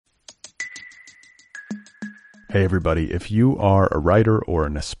Hey everybody, if you are a writer or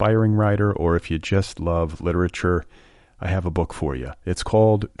an aspiring writer, or if you just love literature, I have a book for you. It's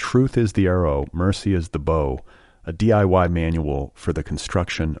called Truth is the Arrow, Mercy is the Bow, a DIY manual for the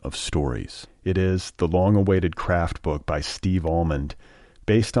construction of stories. It is the long-awaited craft book by Steve Almond,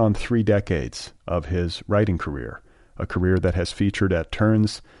 based on 3 decades of his writing career, a career that has featured at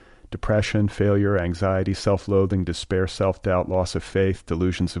turns depression, failure, anxiety, self-loathing, despair, self-doubt, loss of faith,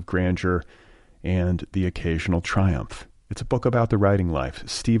 delusions of grandeur, and the occasional triumph. It's a book about the writing life.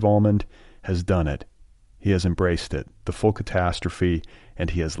 Steve Almond has done it. He has embraced it, the full catastrophe, and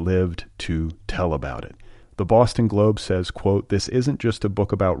he has lived to tell about it. The Boston Globe says, quote, "This isn't just a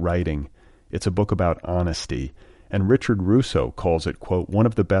book about writing, it's a book about honesty." And Richard Russo calls it, quote, "one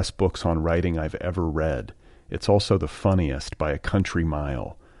of the best books on writing I've ever read. It's also the funniest by a country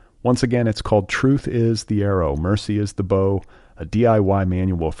mile." Once again, it's called Truth is the Arrow, Mercy is the Bow, a DIY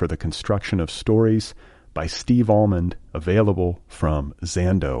manual for the construction of stories by Steve Almond, available from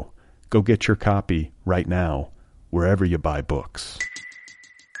Zando. Go get your copy right now, wherever you buy books.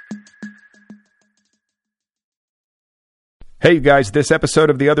 Hey, you guys, this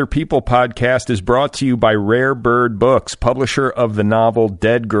episode of the Other People podcast is brought to you by Rare Bird Books, publisher of the novel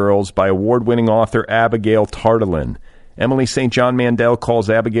Dead Girls by award-winning author Abigail Tartolin. Emily St. John Mandel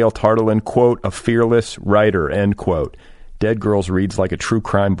calls Abigail Tartolin, quote, "a fearless writer," end quote. Dead Girls reads like a true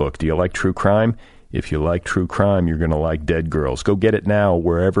crime book. Do you like true crime? If you like true crime, you're going to like Dead Girls. Go get it now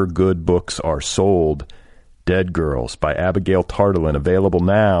wherever good books are sold. Dead Girls by Abigail Tartolin, available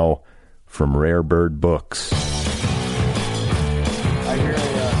now from Rare Bird Books. I hear a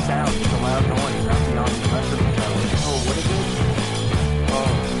sound. It's a loud noise out beyond the rest of the show. Oh, what is it? Oh,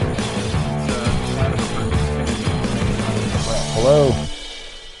 it's Hello.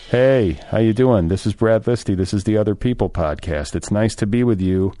 Hey, how you doing? This is Brad Listy. This is the Other People podcast. It's nice to be with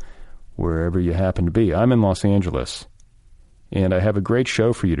you wherever you happen to be. I'm in Los Angeles, and I have a great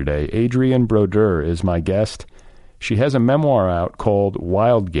show for you today. Adrienne Brodeur is my guest. She has a memoir out called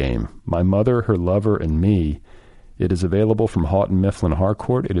Wild Game, My Mother, Her Lover, and Me. It is available from Houghton Mifflin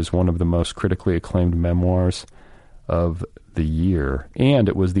Harcourt. It is one of the most critically acclaimed memoirs of the year, and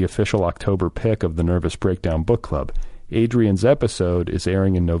it was the official October pick of the Nervous Breakdown Book Club. Adrienne's episode is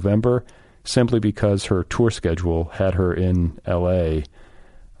airing in November simply because her tour schedule had her in L.A.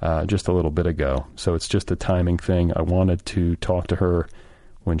 Just a little bit ago. So it's just a timing thing. I wanted to talk to her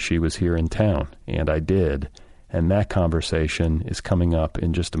when she was here in town, and I did. And that conversation is coming up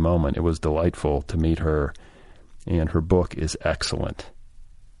in just a moment. It was delightful to meet her, and her book is excellent.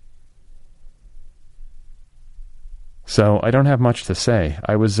 So I don't have much to say.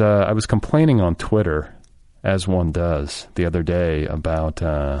 I was complaining on Twitter, as one does, the other day about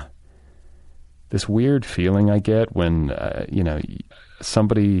this weird feeling I get when,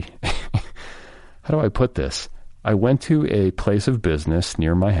 somebody, how do I put this? I went to a place of business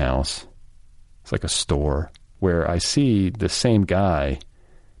near my house. It's like a store where I see the same guy.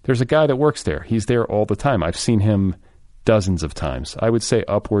 There's a guy that works there. He's there all the time. I've seen him dozens of times. I would say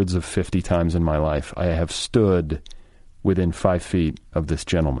upwards of 50 times in my life. I have stood within 5 feet of this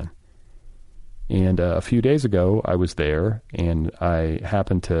gentleman. And a few days ago, I was there, and I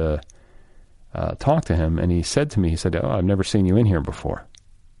happened to talk to him, and he said to me, "Oh, I've never seen you in here before."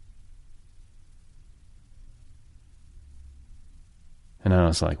 And I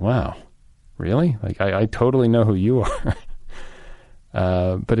was like, wow, really? Like, I totally know who you are.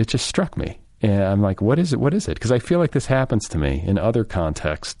 But it just struck me. And I'm like, what is it? What is it? Because I feel like this happens to me in other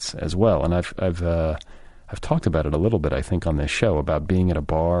contexts as well. And I've talked about it a little bit, I think, on this show, about being at a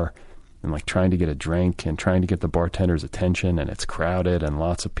bar and like trying to get a drink and trying to get the bartender's attention, and it's crowded and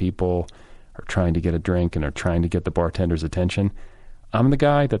lots of people are trying to get a drink and are trying to get the bartender's attention. I'm the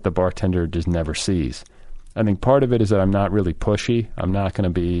guy that the bartender just never sees. I think part of it is that I'm not really pushy. I'm not going to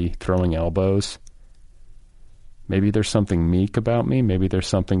be throwing elbows. Maybe there's something meek about me. Maybe there's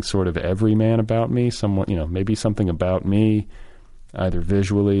something sort of everyman about me. Maybe something about me, either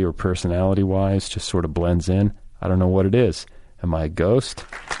visually or personality-wise, just sort of blends in. I don't know what it is. Am I a ghost?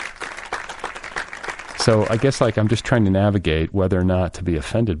 So I guess I'm just trying to navigate whether or not to be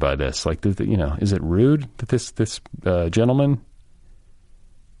offended by this. Is it rude that this gentleman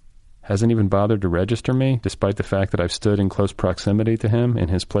hasn't even bothered to register me, despite the fact that I've stood in close proximity to him in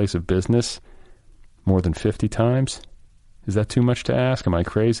his place of business more than 50 times? Is that too much to ask? Am I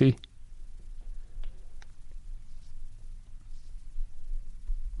crazy?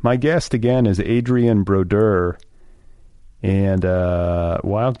 My guest, again, is Adrienne Brodeur, and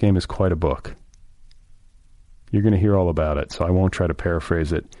Wild Game is quite a book. You're going to hear all about it, so I won't try to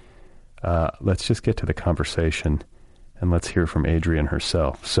paraphrase it. Let's just get to the conversation, and let's hear from Adrienne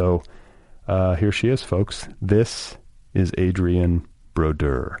herself. So Here she is, folks. This is Adrienne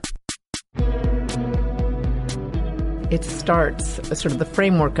Brodeur. It starts, sort of the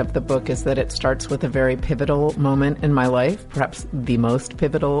framework of the book is that it starts with a very pivotal moment in my life, perhaps the most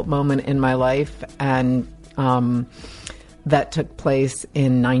pivotal moment in my life. And that took place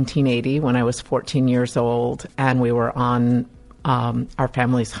in 1980 when I was 14 years old, and we were on our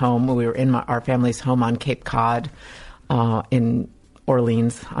family's home. We were in our family's home on Cape Cod in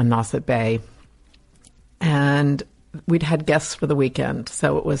Orleans on Nauset Bay. And we'd had guests for the weekend.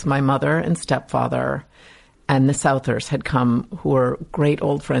 So it was my mother and stepfather, and the Southers had come, who were great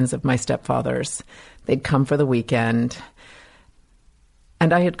old friends of my stepfather's. They'd come for the weekend.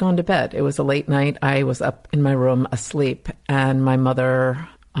 And I had gone to bed. It was a late night. I was up in my room asleep. And my mother,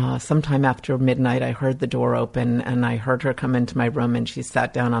 sometime after midnight, I heard the door open, and I heard her come into my room, and she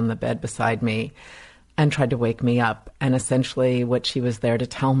sat down on the bed beside me and tried to wake me up. And essentially what she was there to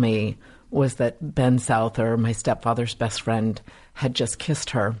tell me was that Ben Souther, my stepfather's best friend, had just kissed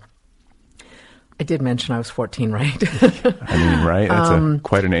her. I did mention I was 14, right? I mean, right? That's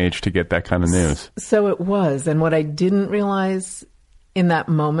quite an age to get that kind of news. So it was. And what I didn't realize in that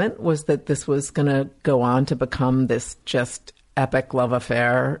moment was that this was going to go on to become this just epic love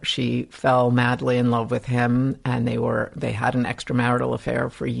affair. She fell madly in love with him, and they had an extramarital affair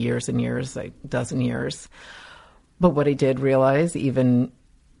for years and years, like a dozen years. But what I did realize, even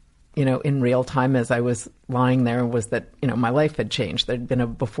in real time as I was lying there, was that, my life had changed. There'd been a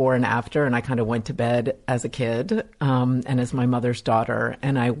before and after, and I kind of went to bed as a kid and as my mother's daughter.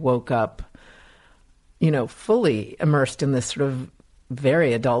 And I woke up, fully immersed in this sort of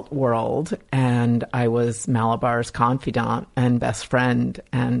very adult world. And I was Malabar's confidant and best friend.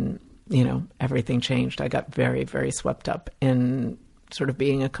 And, everything changed. I got very, very swept up in sort of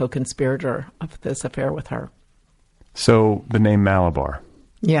being a co-conspirator of this affair with her. So the name Malabar.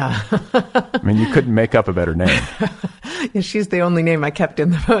 Yeah. I mean, you couldn't make up a better name. Yeah, she's the only name I kept in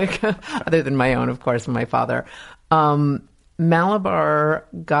the book, other than my own, of course, and my father. Malabar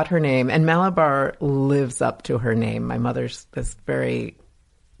got her name, and Malabar lives up to her name. My mother's this very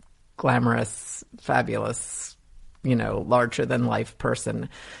glamorous, fabulous, larger-than-life person.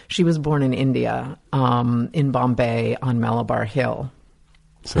 She was born in India, in Bombay, on Malabar Hill.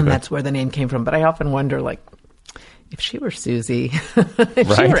 And that's where the name came from. But I often wonder, if she were Susie,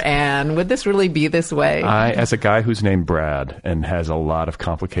 if she were Anne, would this really be this way? As a guy who's named Brad and has a lot of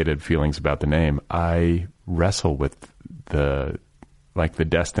complicated feelings about the name, I wrestle with the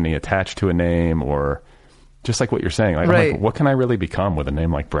destiny attached to a name, or just like what you're saying. I'm like, what can I really become with a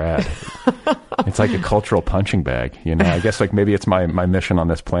name like Brad? It's like a cultural punching bag. I guess maybe it's my mission on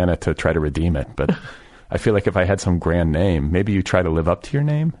this planet to try to redeem it. But I feel like if I had some grand name, maybe you try to live up to your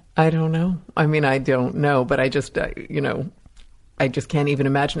name. I don't know. I mean, I don't know, but I just, I just can't even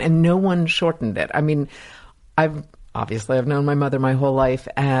imagine. And no one shortened it. I mean, I've known my mother my whole life.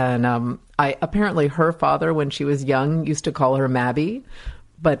 And apparently her father, when she was young, used to call her Mabby.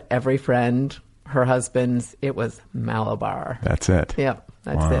 But every friend, her husband's, it was Malabar. That's it. Yeah,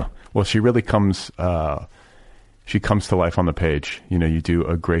 that's it. Well, she really comes to life on the page. You do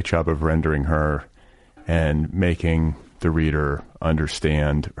a great job of rendering her and making the reader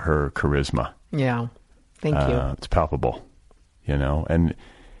understand her charisma. Yeah. Thank you. It's palpable, and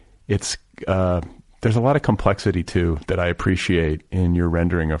it's, there's a lot of complexity too that I appreciate in your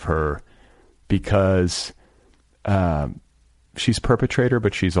rendering of her, because she's perpetrator,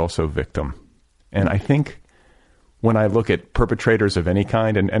 but she's also victim. And I think when I look at perpetrators of any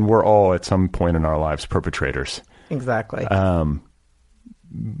kind, and we're all at some point in our lives perpetrators. Exactly.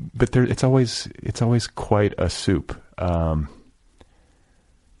 But it's always quite a soup.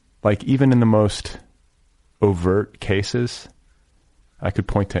 Even in the most overt cases, I could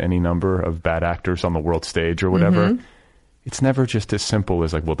point to any number of bad actors on the world stage or whatever. Mm-hmm. It's never just as simple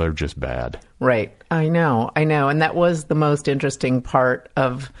as they're just bad. Right. I know. And that was the most interesting part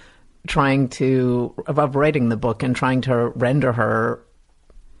of writing the book and trying to render her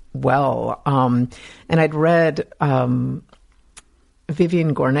well. And I'd read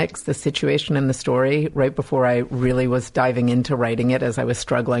Vivian Gornick's The Situation and the Story right before I really was diving into writing it, as I was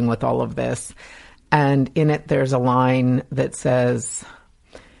struggling with all of this. And in it, there's a line that says,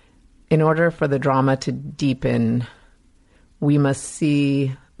 "In order for the drama to deepen, we must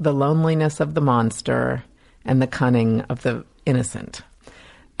see the loneliness of the monster and the cunning of the innocent."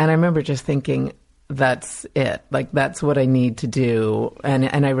 And I remember just thinking, that's it. That's what I need to do.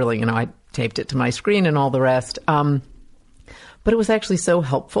 And I really, I taped it to my screen and all the rest. But it was actually so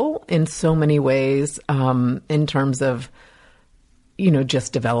helpful in so many ways, in terms of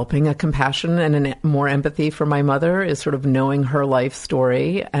just developing a compassion and more empathy for my mother is sort of knowing her life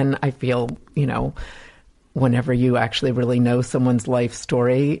story. And I feel, whenever you actually really know someone's life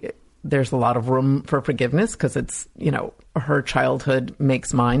story, there's a lot of room for forgiveness because it's, her childhood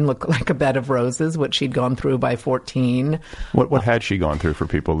makes mine look like a bed of roses, what she'd gone through by 14. What had she gone through for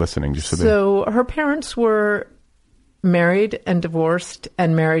people listening? So her parents were married and divorced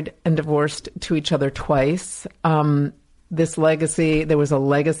to each other twice. There was a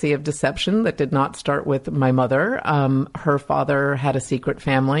legacy of deception that did not start with my mother. Her father had a secret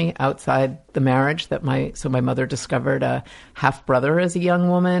family outside the marriage so my mother discovered a half brother as a young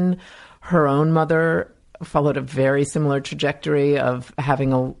woman. Her own mother followed a very similar trajectory of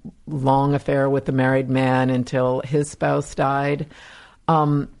having a long affair with a married man until his spouse died.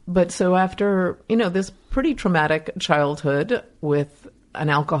 But so after, this pretty traumatic childhood with an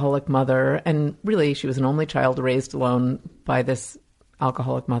alcoholic mother, and really she was an only child raised alone by this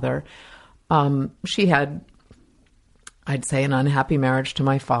alcoholic mother. She had, I'd say, an unhappy marriage to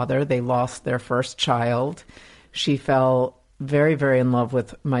my father. They lost their first child. She fell very, very in love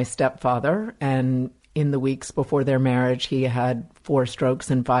with my stepfather, and in the weeks before their marriage, he had 4 strokes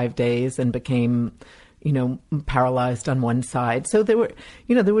in 5 days and became, paralyzed on one side. So there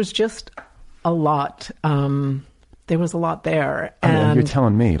was just a lot. There was a lot there. And you're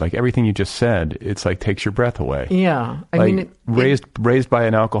telling me, like everything you just said, it's like takes your breath away. Yeah. Raised by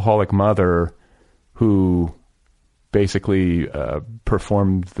an alcoholic mother who basically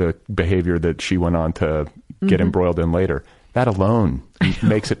performed the behavior that she went on to get embroiled in later. That alone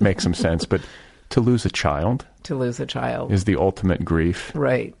makes it make some sense. But to lose a child is the ultimate grief.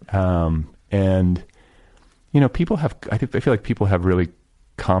 Right. And, people have, I feel like people have really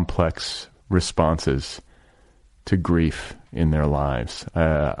complex responses to grief in their lives.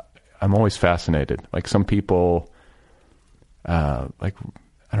 I'm always fascinated. Like some people, I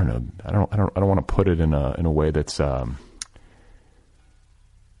don't know. I don't want to put it in a way that's. I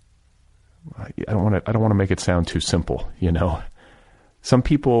don't want to make it sound too simple. Some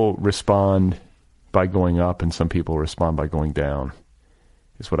people respond by going up, and some people respond by going down.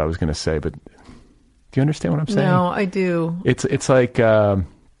 Is what I was going to say. But do you understand what I'm saying? No, I do. It's like.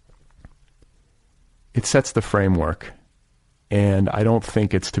 It sets the framework, and I don't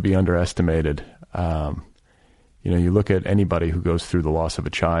think it's to be underestimated. You look at anybody who goes through the loss of a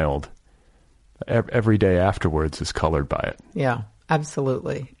child, every day afterwards is colored by it. Yeah,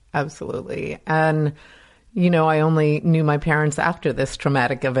 absolutely. Absolutely. And, I only knew my parents after this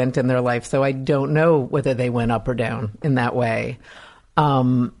traumatic event in their life, so I don't know whether they went up or down in that way.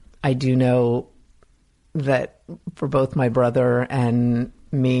 I do know that for both my brother and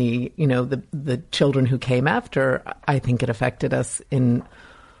me, the children who came after, I think it affected us in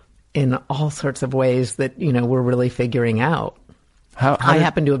all sorts of ways that, we're really figuring out. I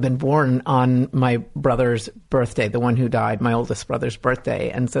happen to have been born on my brother's birthday, the one who died, my oldest brother's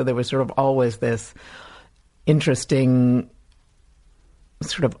birthday. And so there was sort of always this interesting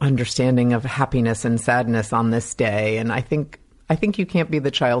sort of understanding of happiness and sadness on this day. And I think you can't be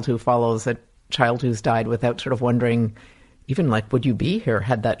the child who follows a child who's died without sort of wondering, even like, would you be here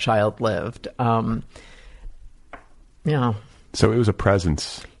had that child lived? Yeah. So it was a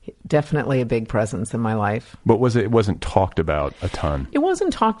presence. Definitely a big presence in my life. But it wasn't talked about a ton? It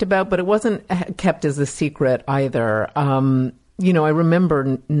wasn't talked about, but it wasn't kept as a secret either. I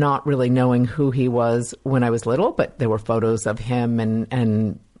remember not really knowing who he was when I was little, but there were photos of him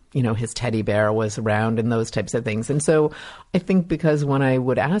and his teddy bear was around and those types of things. And so I think because when I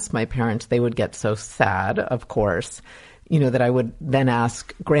would ask my parents, they would get so sad, of course, that I would then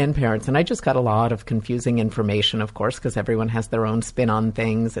ask grandparents. And I just got a lot of confusing information, of course, because everyone has their own spin on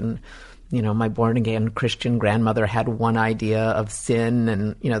things. And, my born-again Christian grandmother had one idea of sin,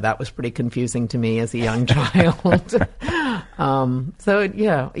 and, that was pretty confusing to me as a young child.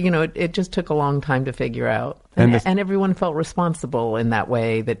 It just took a long time to figure out. And everyone felt responsible in that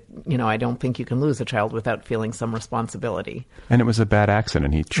way that, I don't think you can lose a child without feeling some responsibility. And it was a bad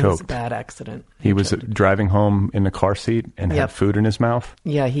accident. He choked. It was a bad accident. He was driving home in the car seat and had food in his mouth?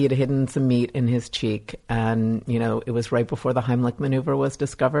 Yeah, he had hidden some meat in his cheek. And, it was right before the Heimlich maneuver was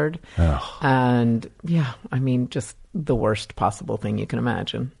discovered. Ugh. And, just the worst possible thing you can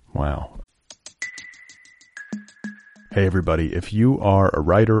imagine. Wow. Hey, everybody, if you are a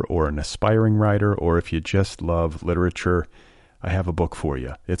writer or an aspiring writer, or if you just love literature, I have a book for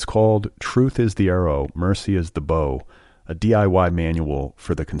you. It's called Truth is the Arrow, Mercy is the Bow, a DIY manual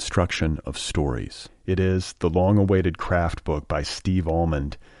for the construction of stories. It is the long-awaited craft book by Steve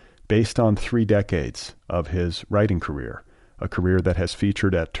Almond, based on 3 decades of his writing career, a career that has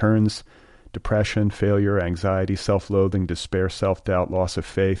featured at turns depression, failure, anxiety, self-loathing, despair, self-doubt, loss of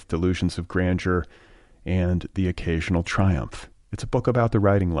faith, delusions of grandeur, and the occasional triumph. It's a book about the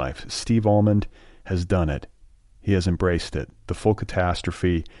writing life. Steve Almond has done it. He has embraced it, the full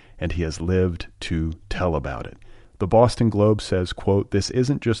catastrophe, and he has lived to tell about it. The Boston Globe says, quote, "This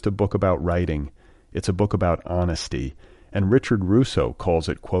isn't just a book about writing, it's a book about honesty." And Richard Russo calls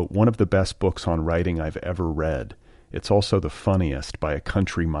it, quote, "one of the best books on writing I've ever read. It's also the funniest by a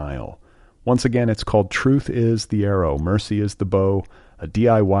country mile." Once again, it's called Truth is the Arrow, Mercy is the Bow, a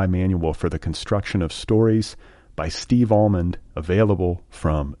DIY manual for the construction of stories by Steve Almond, available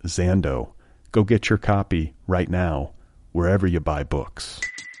from Zando. Go get your copy right now, wherever you buy books.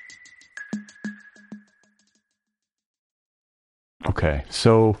 Okay,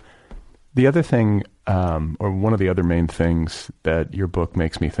 so the other thing, or one of the other main things that your book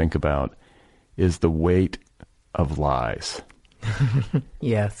makes me think about is the weight of lies.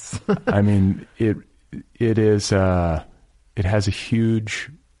 Yes. I mean, it is, it has a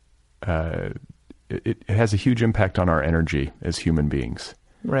huge, it has a huge impact on our energy as human beings.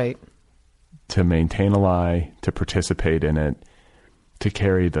 Right. To maintain a lie, to participate in it, to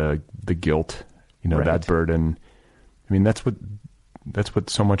carry the guilt, Right. that burden. I mean, that's what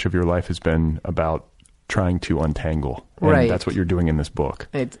so much of your life has been about, trying to untangle. And Right. that's what you're doing in this book.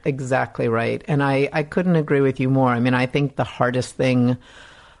 It's exactly right. And I couldn't agree with you more. I mean, I think the hardest thing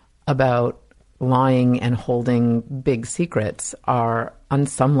about lying and holding big secrets are, on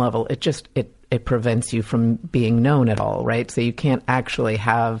some level, it prevents you from being known at all, right? So you can't actually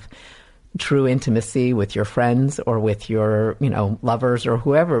have true intimacy with your friends or with your, lovers or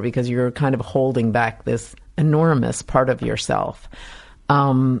whoever, because you're kind of holding back this enormous part of yourself.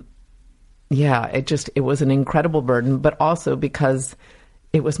 Yeah, it was an incredible burden, but also because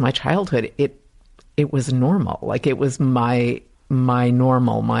it was my childhood, it was normal. Like, it was my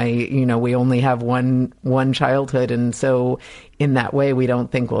normal, we only have one childhood. And so in that way, we don't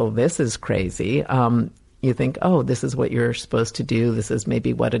think, well, this is crazy. You think, oh, this is what you're supposed to do. This is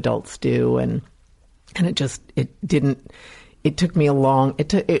maybe what adults do. And it took me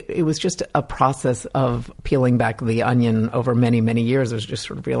it was just a process of peeling back the onion over many, many years. I was just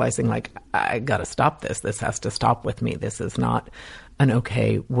sort of realizing, like, I got to stop this. This has to stop with me. This is not an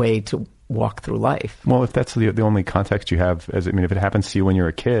okay way to walk through life. Well, if that's the only context you have, if it happens to you when you're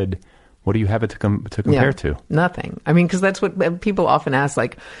a kid, what do you have it to compare to? Nothing. I mean, because that's what people often ask,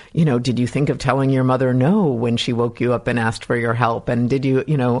 like, did you think of telling your mother no when she woke you up and asked for your help? And did you,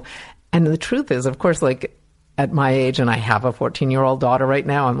 and the truth is, of course, like, at my age, and I have a 14-year-old daughter right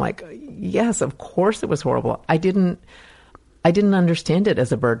now, I'm like, yes, of course it was horrible. I didn't understand it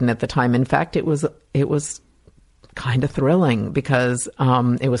as a burden at the time. In fact, it was kind of thrilling because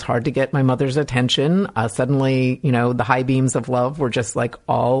it was hard to get my mother's attention. Suddenly, the high beams of love were just like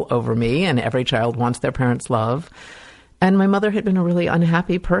all over me, and every child wants their parents' love. And my mother had been a really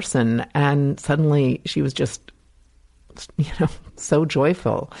unhappy person, and suddenly she was just, so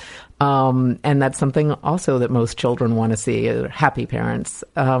joyful. And that's something also that most children want to see, happy parents.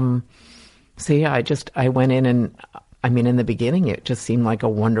 So yeah, I went in, and I mean, in the beginning, it just seemed like a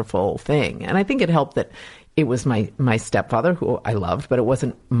wonderful thing. And I think it helped that it was my stepfather, who I loved, but it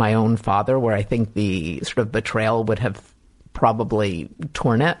wasn't my own father, where I think the sort of betrayal would have probably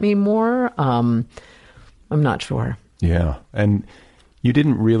torn at me more. I'm not sure. Yeah. And you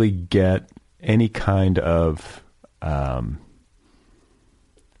didn't really get any kind of,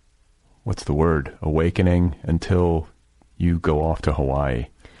 what's the word, awakening until you go off to Hawaii.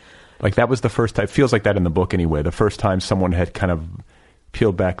 Like, that was the first time, it feels like that in the book anyway, the first time someone had kind of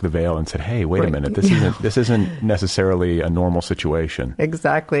peeled back the veil and said, hey, wait a minute, this isn't necessarily a normal situation.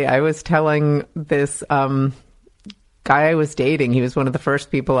 Exactly. I was telling this guy I was dating, he was one of the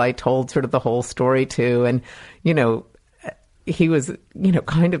first people I told sort of the whole story to, and, he was,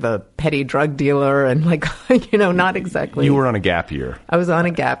 kind of a petty drug dealer and, like, not exactly. You were on a gap year. I was on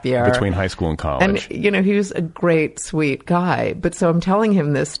a gap year. Between high school and college. And, he was a great, sweet guy. But so I'm telling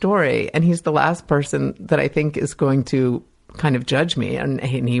him this story, and he's the last person that I think is going to kind of judge me. And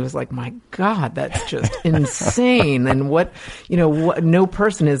he was like, my God, that's just insane. And what, no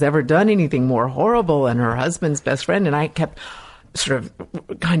person has ever done anything more horrible, and her husband's best friend. And I kept sort of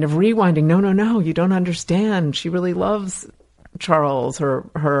kind of rewinding. No, you don't understand. She really loves Charles,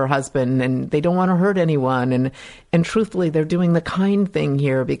 her husband, and they don't want to hurt anyone. And truthfully, they're doing the kind thing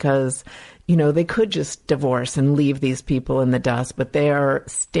here because, they could just divorce and leave these people in the dust, but they are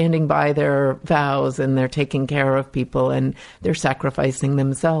standing by their vows, and they're taking care of people, and they're sacrificing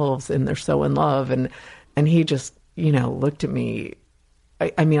themselves, and they're so in love. And he just, looked at me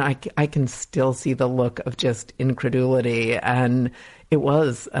I mean, I can still see the look of just incredulity, and it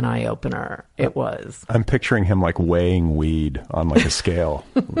was an eye-opener. It was. I'm picturing him like weighing weed on like a scale,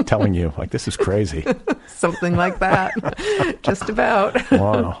 telling you like, this is crazy. Something like that. Just about.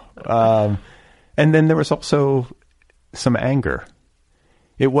 Wow. And then there was also some anger.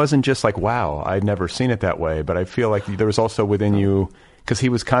 It wasn't just like, wow, I'd never seen it that way, but I feel like there was also within you, because he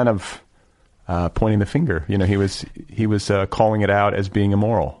was kind of pointing the finger. You know, he was calling it out as being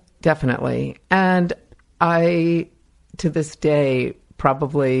immoral. Definitely. And I, to this day,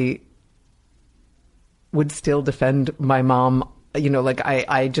 probably would still defend my mom. You know, like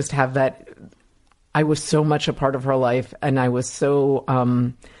I just have that. I was so much a part of her life, and I was so,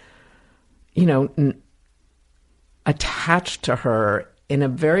 attached to her in a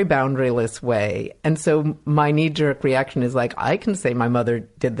very boundaryless way. And so my knee-jerk reaction is like, I can say my mother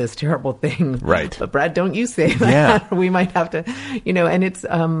did this terrible thing. Right. But Brad, don't you say that. Yeah. We might have to, and it's,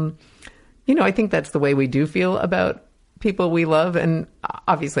 I think that's the way we do feel about people we love. And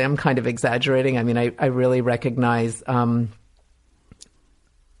obviously I'm kind of exaggerating. I mean, I really recognize that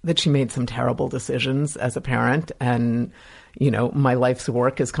she made some terrible decisions as a parent, and my life's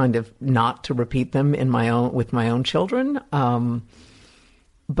work is kind of not to repeat them with my own children.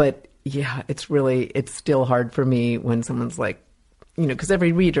 But yeah, it's still hard for me when someone's like, because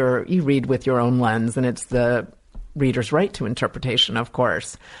every reader, you read with your own lens, and it's the reader's right to interpretation, of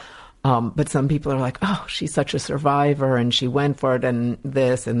course. But some people are like, oh, she's such a survivor and she went for it and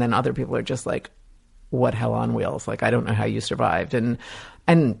this, and then other people are just like, what hell on wheels? Like, I don't know how you survived. And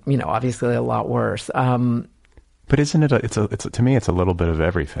obviously a lot worse. But isn't it, to me, it's a little bit of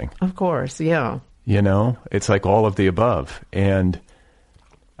everything. Of course. Yeah. It's like all of the above. And,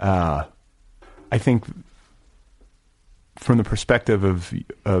 I think from the perspective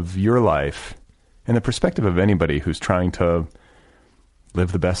of your life and the perspective of anybody who's trying to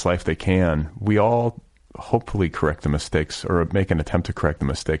live the best life they can, we all hopefully correct the mistakes or make an attempt to correct the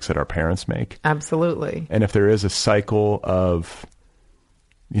mistakes that our parents make. Absolutely. And if there is a cycle of,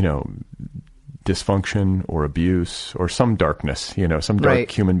 dysfunction or abuse or some darkness, some dark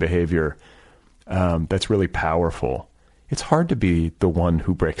Right. human behavior, that's really powerful, it's hard to be the one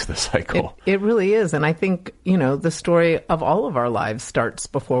who breaks the cycle. It really is. And I think, the story of all of our lives starts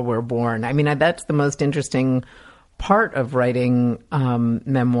before we're born. I mean, that's the most interesting part of writing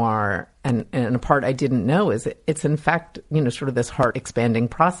memoir, and a part I didn't know is it's in fact, sort of this heart expanding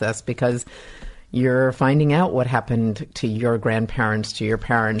process, because you're finding out what happened to your grandparents, to your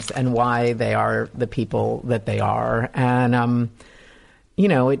parents, and why they are the people that they are. And,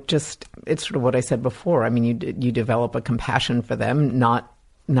 it's sort of what I said before. I mean, you develop a compassion for them, not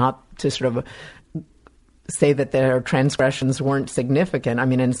to sort of say that their transgressions weren't significant. I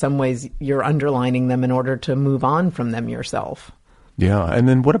mean, in some ways, you're underlining them in order to move on from them yourself. Yeah. And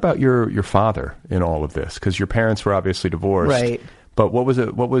then what about your father in all of this? Because your parents were obviously divorced. Right. But what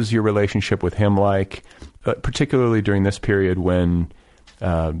was your relationship with him like, particularly during this period when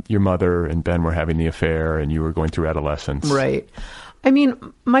your mother and Ben were having the affair and you were going through adolescence? Right. I mean,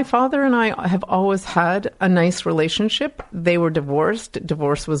 my father and I have always had a nice relationship. They were divorced.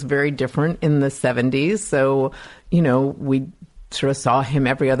 Divorce was very different in the 70s. So, we sort of saw him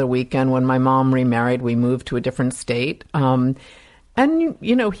every other weekend. When my mom remarried, we moved to a different state. And,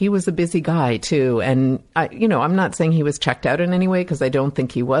 he was a busy guy, too. And, I'm not saying he was checked out in any way, because I don't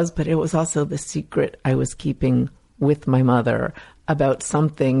think he was. But it was also the secret I was keeping with my mother about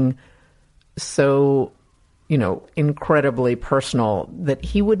something so incredibly personal that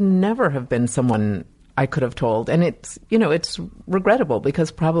he would never have been someone I could have told. And it's regrettable, because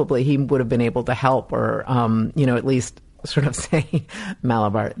probably he would have been able to help, or, at least sort of say,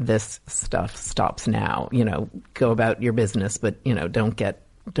 Malabar, this stuff stops now, go about your business, but, don't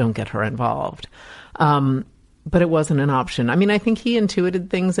get her involved. But it wasn't an option. I mean, I think he intuited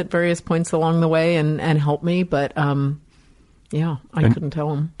things at various points along the way and helped me, but, I couldn't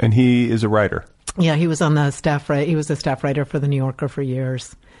tell him. And he is a writer. Yeah, he was on the staff. He was a staff writer for The New Yorker for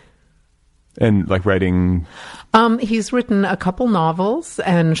years. And like writing? He's written a couple novels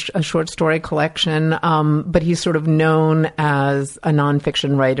and a short story collection, but he's sort of known as a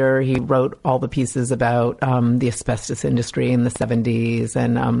nonfiction writer. He wrote all the pieces about the asbestos industry in the 70s.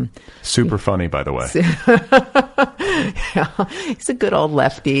 And super funny, by the way. Yeah, he's a good old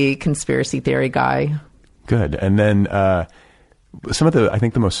lefty conspiracy theory guy. Good. And then some of I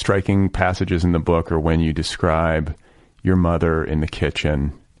think the most striking passages in the book are when you describe your mother in the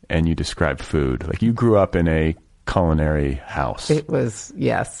kitchen and you describe food. Like, you grew up in a culinary house. It was,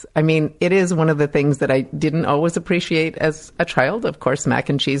 yes. I mean, it is one of the things that I didn't always appreciate as a child. Of course, mac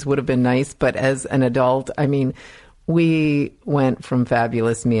and cheese would have been nice, but as an adult, I mean, we went from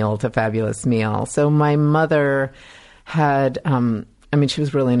fabulous meal to fabulous meal. So my mother had, she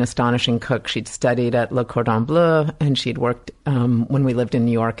was really an astonishing cook. She'd studied at Le Cordon Bleu, and she'd worked when we lived in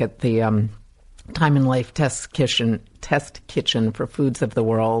New York at the Time and Life test kitchen for Foods of the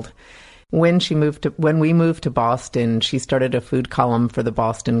World. When we moved to Boston, she started a food column for the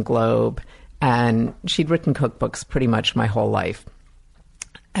Boston Globe, and she'd written cookbooks pretty much my whole life.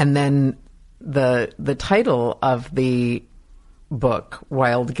 And then the title of the book,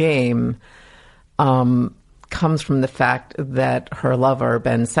 Wild Game, comes from the fact that her lover,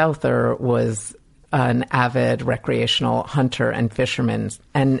 Ben Souther, was an avid recreational hunter and fisherman,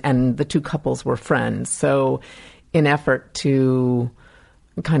 and the two couples were friends. So in effort to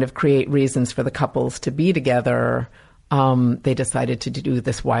kind of create reasons for the couples to be together, they decided to do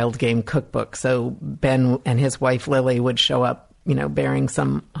this Wild Game cookbook. So Ben and his wife Lily would show up, bearing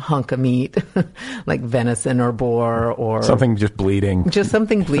some hunk of meat, like venison or boar or something just bleeding. Just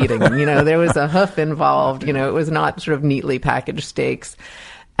something bleeding. There was a hoof involved. It was not sort of neatly packaged steaks.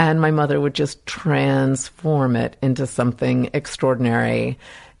 And my mother would just transform it into something extraordinary.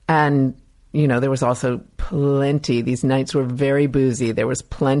 And, there was also plenty. These nights were very boozy. There was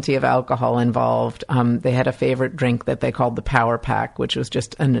plenty of alcohol involved. They had a favorite drink that they called the Power Pack, which was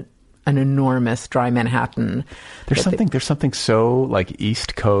just an enormous dry Manhattan. There's something so like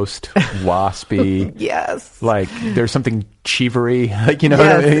East Coast waspy. Yes. Like there's something chivalry. Like, yes, you know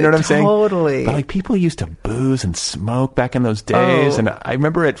what I'm saying? Totally. But like people used to booze and smoke back in those days. And I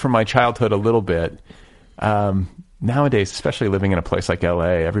remember it from my childhood a little bit. Nowadays, especially living in a place like LA,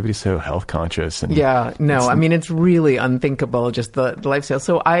 everybody's so health conscious. And it's really unthinkable, just the lifestyle.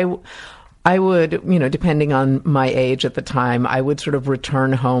 So I would, depending on my age at the time, I would sort of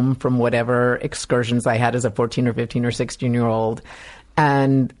return home from whatever excursions I had as a 14 or 15 or 16-year-old,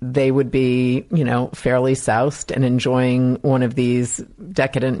 and they would be, fairly soused and enjoying one of these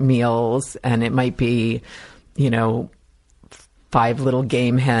decadent meals, and it might be, 5 little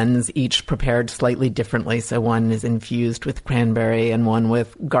game hens, each prepared slightly differently. So one is infused with cranberry and one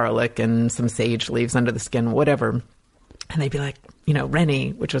with garlic and some sage leaves under the skin, whatever. And they'd be like,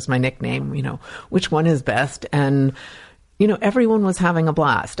 Rennie, which was my nickname, which one is best? And, everyone was having a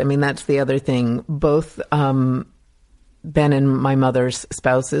blast. I mean, that's the other thing. Both Ben and my mother's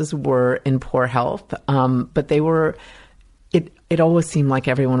spouses were in poor health, but they were... It always seemed like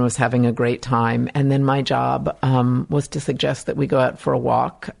everyone was having a great time. And then my job was to suggest that we go out for a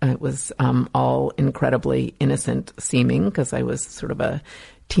walk. It was all incredibly innocent seeming because I was sort of a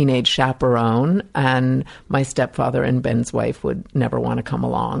teenage chaperone, and my stepfather and Ben's wife would never want to come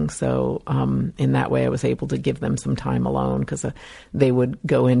along. So in that way, I was able to give them some time alone because they would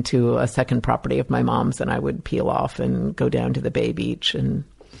go into a second property of my mom's, and I would peel off and go down to the Bay Beach, and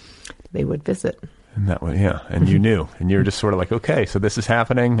they would visit. And that way, yeah. And you knew, and you were just sort of like, okay, so this is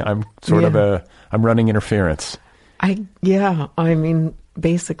happening. I'm sort of I'm running interference.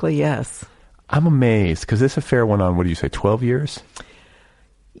 Basically, yes. I'm amazed because this affair went on, what do you say, 12 years?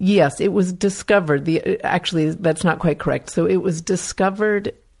 Yes, it was discovered. Actually, that's not quite correct. So it was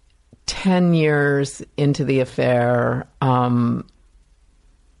discovered 10 years into the affair.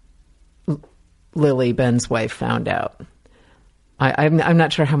 Lily, Ben's wife, found out. I'm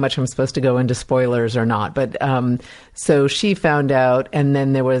not sure how much I'm supposed to go into spoilers or not, but so she found out, and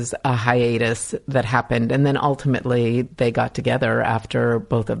then there was a hiatus that happened, and then ultimately they got together after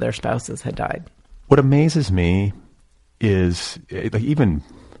both of their spouses had died. What amazes me is like even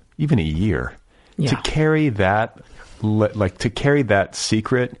a year to carry that, to carry that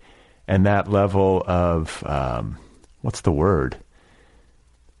secret and that level of what's the word?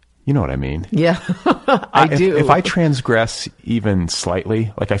 You know what I mean? Yeah, I do. If I transgress even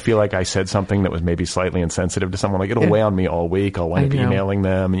slightly, like I feel like I said something that was maybe slightly insensitive to someone, like it'll weigh on me all week. I'll wind up emailing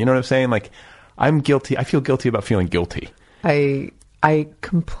them. And you know what I'm saying? Like I'm guilty. I feel guilty about feeling guilty. I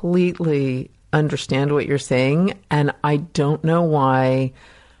completely understand what you're saying. And I don't know why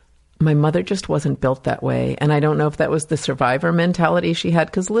my mother just wasn't built that way. And I don't know if that was the survivor mentality she had,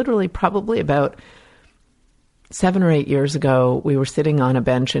 because literally probably about 7 or 8 years ago, we were sitting on a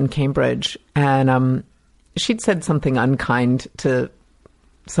bench in Cambridge, and she'd said something unkind to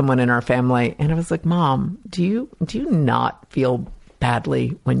someone in our family, and I was like, "Mom, do you not feel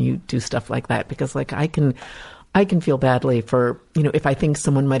badly when you do stuff like that? Because like I can feel badly for, if I think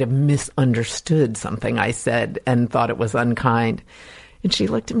someone might have misunderstood something I said and thought it was unkind." And she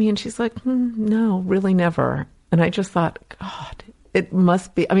looked at me and she's like, "No, really never." And I just thought, God. It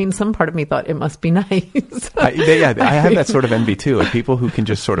must be, some part of me thought it must be nice. I have that sort of envy too, like people who can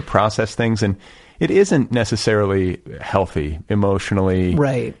just sort of process things. And it isn't necessarily healthy emotionally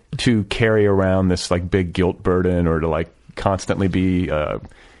Right. to carry around this like big guilt burden or to like constantly be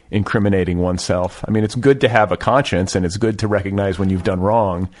incriminating oneself. I mean, it's good to have a conscience and it's good to recognize when you've done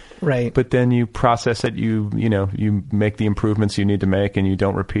wrong. Right. But then you process it, you make the improvements you need to make and you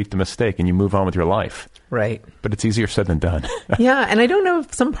don't repeat the mistake and you move on with your life. Right. But it's easier said than done. Yeah, and I don't know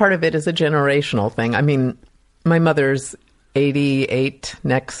if some part of it is a generational thing. I mean, my mother's 88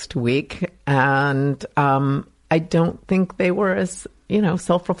 next week, and I don't think they were as,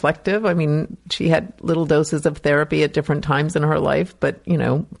 self-reflective. I mean, she had little doses of therapy at different times in her life, but,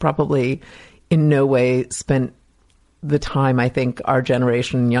 probably in no way spent the time I think our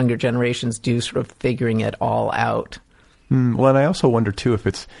generation, younger generations do sort of figuring it all out. Well, and I also wonder, too, if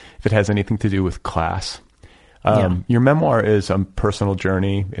it has anything to do with class. Yeah. Your memoir is a personal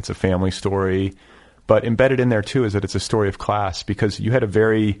journey. It's a family story. But embedded in there, too, is that it's a story of class because you had a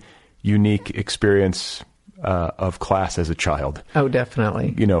very unique experience of class as a child. Oh,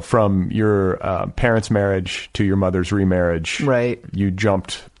 definitely. From your parents' marriage to your mother's remarriage. Right. You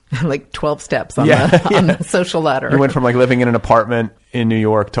jumped like 12 steps on the social ladder. You went from like living in an apartment in New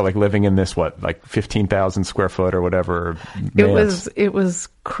York to like living in this, 15,000 square foot or whatever. It was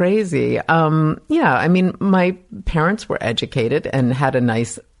crazy. Yeah. I mean, my parents were educated and had a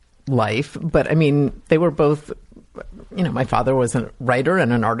nice life, but I mean, they were both, my father was a writer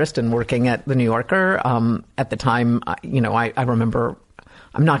and an artist and working at the New Yorker. At the time, I remember,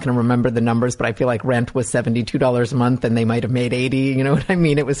 I'm not going to remember the numbers, but I feel like rent was $72 a month and they might have made 80. You know what I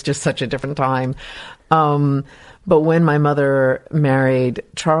mean? It was just such a different time. But when my mother married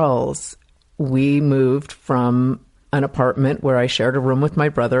Charles, we moved from an apartment where I shared a room with my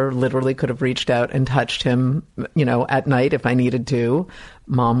brother, literally could have reached out and touched him, at night if I needed to.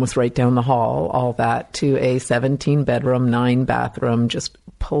 Mom was right down the hall, all that, to a 17-bedroom, 9-bathroom, just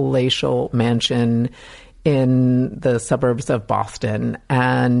palatial mansion in the suburbs of Boston.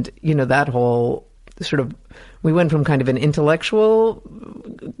 And, that whole sort of, we went from kind of an intellectual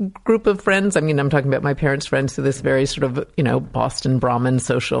group of friends. I mean, I'm talking about my parents' friends to this very sort of, Boston Brahmin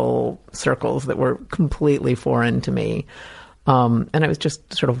social circles that were completely foreign to me. And I was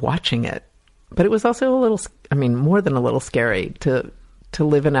just sort of watching it. But it was also more than a little scary to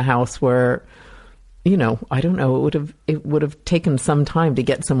live in a house where, I don't know, it would have taken some time to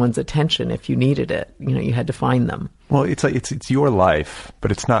get someone's attention if you needed it. You had to find them. Well, it's like, it's your life,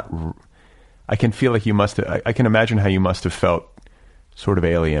 but it's not, I can feel like I can imagine how you must have felt sort of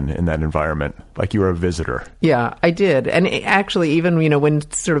alien in that environment, like you were a visitor. Yeah, I did. And actually, even, when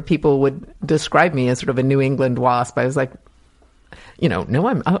sort of people would describe me as sort of a New England wasp, I was like, no,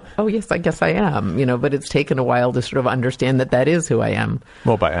 oh yes, I guess I am, but it's taken a while to sort of understand that is who I am.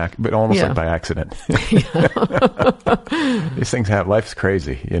 Well, but almost like by accident. These things life's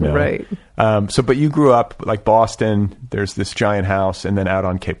crazy, Right. But you grew up like Boston, there's this giant house, and then out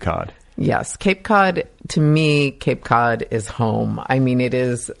on Cape Cod. Yes. Cape Cod, to me, Cape Cod is home. I mean, it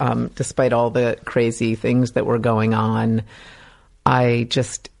is, despite all the crazy things that were going on,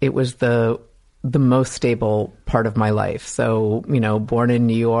 it was the most stable part of my life. So, born in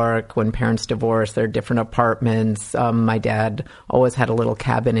New York, when parents divorced, there are different apartments. My dad always had a little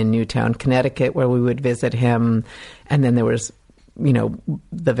cabin in Newtown, Connecticut, where we would visit him. And then there was,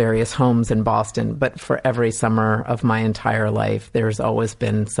 the various homes in Boston. But for every summer of my entire life, there's always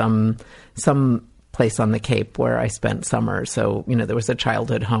been some place on the Cape where I spent summer. So, there was a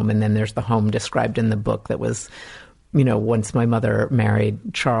childhood home, and then there's the home described in the book that was, once my mother married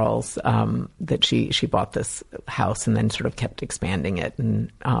Charles, that she bought this house and then sort of kept expanding it.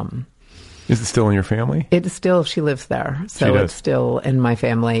 And is it still in your family? It's still, she lives there. So it's still in my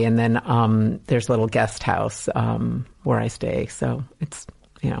family. And then there's a little guest house where I stay. So it's,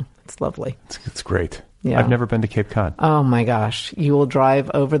 it's lovely. It's great. Yeah. I've never been to Cape Cod. Oh my gosh. You will drive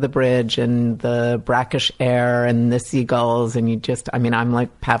over the bridge and the brackish air and the seagulls. And I'm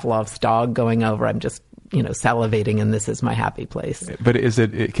like Pavlov's dog going over. I'm just, salivating, and this is my happy place. But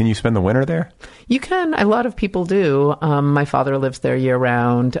can you spend the winter there? You can. A lot of people do. My father lives there year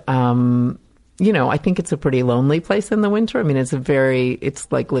round. I think it's a pretty lonely place in the winter. I mean,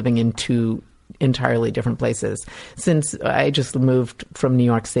 it's like living in two entirely different places. Since I just moved from New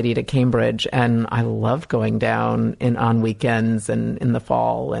York City to Cambridge, and I love going down on weekends and in the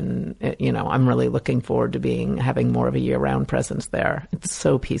fall. And, I'm really looking forward to having more of a year-round presence there. It's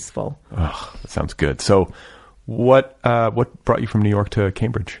so peaceful. Oh, that sounds good. So What brought you from New York to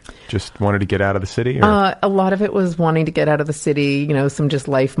Cambridge? Just wanted to get out of the city? Or? A lot of it was wanting to get out of the city, some just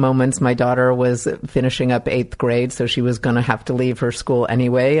life moments. My daughter was finishing up 8th grade, so she was going to have to leave her school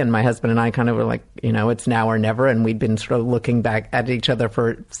anyway. And my husband and I kind of were like, it's now or never. And we'd been sort of looking back at each other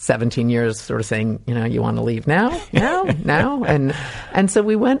for 17 years, sort of saying, you want to leave now? Now? And so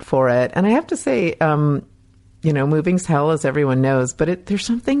we went for it. And I have to say, moving's hell, as everyone knows, but there's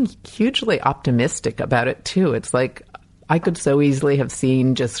something hugely optimistic about it, too. It's like I could so easily have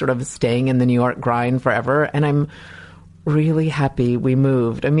seen just sort of staying in the New York grind forever, and I'm really happy we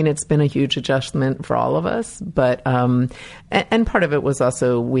moved. I mean, it's been a huge adjustment for all of us, but and part of it was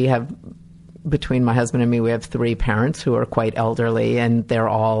also between my husband and me, we have 3 parents who are quite elderly, and they're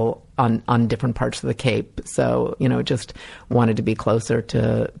all on different parts of the Cape. So, just wanted to be closer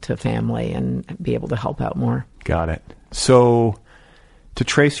to family and be able to help out more. Got it. So to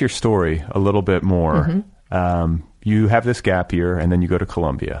trace your story a little bit more, you have this gap year and then you go to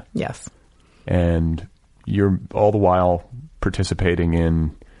Columbia. Yes. And you're all the while participating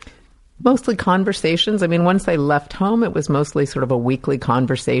in... Mostly conversations. I mean, once I left home, it was mostly sort of a weekly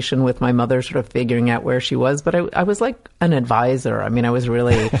conversation with my mother, sort of figuring out where she was. But I was like an advisor. I mean, I was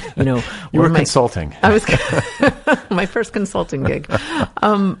really, you were consulting. I was my first consulting gig.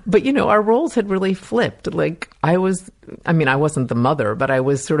 But, our roles had really flipped. Like I wasn't the mother, but I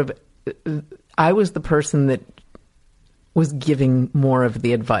was the person that was giving more of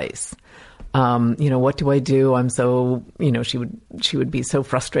the advice. What do I do? I'm so, she would be so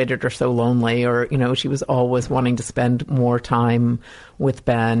frustrated or so lonely, or, she was always wanting to spend more time with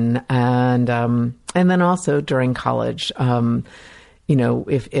Ben. And then also during college,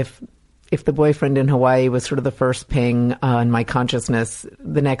 if the boyfriend in Hawaii was sort of the first ping in my consciousness,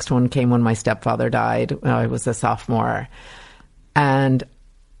 the next one came when my stepfather died. I was a sophomore, and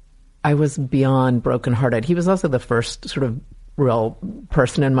I was beyond brokenhearted. He was also the first sort of real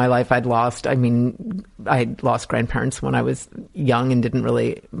person in my life I'd lost. I mean, I'd lost grandparents when I was young and didn't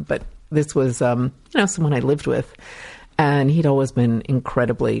really, but this was, someone I lived with, and he'd always been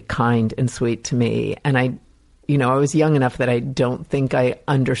incredibly kind and sweet to me. And I was young enough that I don't think I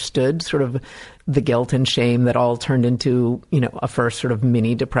understood sort of the guilt and shame that all turned into, a first sort of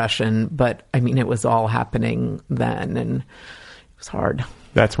mini depression. But I mean, it was all happening then, and it was hard.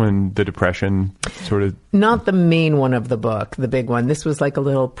 That's when the depression sort of... Not the main one of the book, the big one. This was like a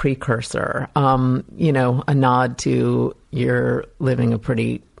little precursor, a nod to you're living a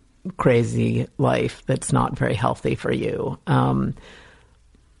pretty crazy life that's not very healthy for you. But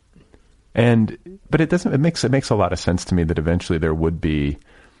it makes a lot of sense to me that eventually there would be,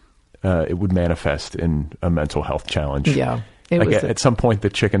 it would manifest in a mental health challenge. Yeah. At some point, the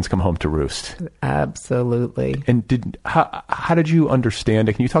chickens come home to roost. Absolutely. And how did you understand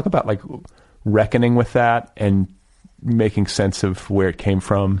it? Can you talk about like reckoning with that and making sense of where it came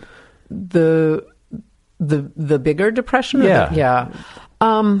from? The bigger depression? Yeah. Yeah.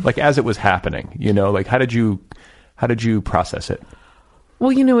 Like as it was happening, like how did you process it?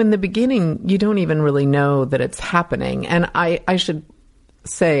 Well, in the beginning, you don't even really know that it's happening. And I should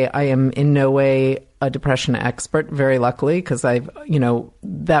say I am in no way a depression expert, very luckily, because I've,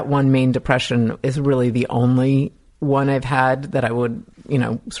 that one main depression is really the only one I've had that I would,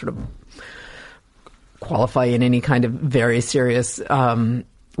 sort of qualify in any kind of very serious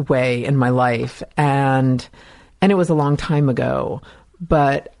way in my life. And it was a long time ago,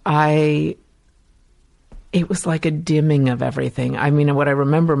 but it was like a dimming of everything. I mean, what I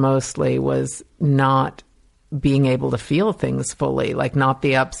remember mostly was not being able to feel things fully, like not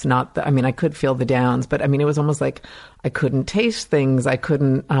the ups, I could feel the downs, but it was almost like I couldn't taste things. I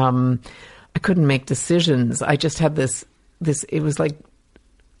couldn't make decisions. I just had this, it was like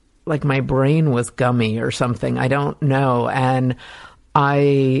my brain was gummy or something. I don't know. And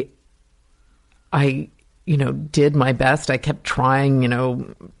I did my best. I kept trying,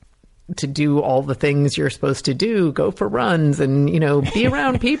 to do all the things you're supposed to do, go for runs and, be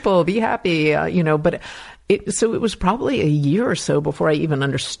around people, be happy, but so it was probably a year or so before I even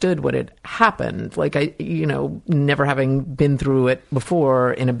understood what had happened. Like never having been through it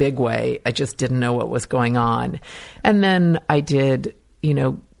before in a big way, I just didn't know what was going on. And then I did,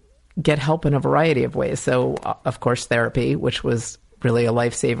 get help in a variety of ways. So of course, therapy, which was really a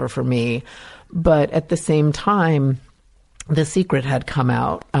lifesaver for me. But at the same time, The Secret had come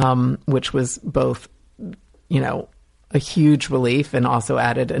out, which was both, a huge relief and also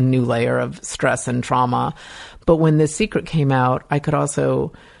added a new layer of stress and trauma. But when The Secret came out, I could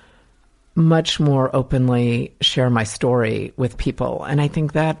also much more openly share my story with people. And I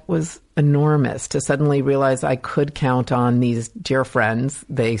think that was enormous to suddenly realize I could count on these dear friends.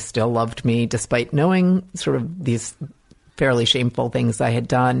 They still loved me despite knowing sort of these fairly shameful things I had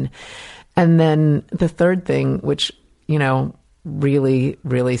done. And then the third thing, which, really,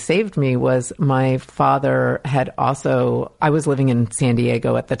 really saved me, was my father had also, I was living in San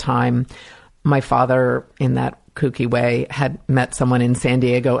Diego at the time. My father, in that kooky way, had met someone in San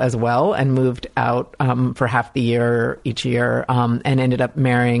Diego as well and moved out for half the year each year and ended up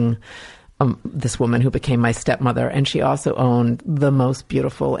marrying this woman who became my stepmother. And she also owned the most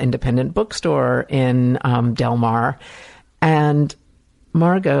beautiful independent bookstore in Del Mar. And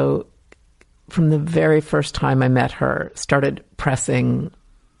Margot, from the very first time I met her, started pressing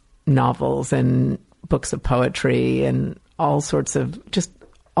novels and books of poetry and all sorts of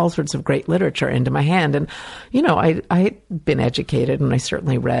great literature into my hand. And, I had been educated and I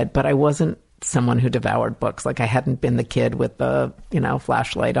certainly read, but I wasn't someone who devoured books. Like I hadn't been the kid with the,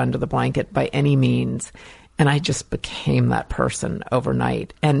 flashlight under the blanket by any means. And I just became that person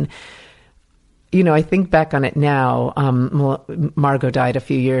overnight. And, I think back on it now. Margot died a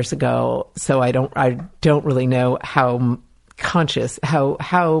few years ago, so I don't really know how conscious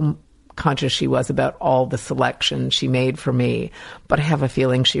she was about all the selection she made for me. But I have a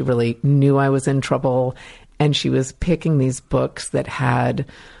feeling she really knew I was in trouble, and she was picking these books that had,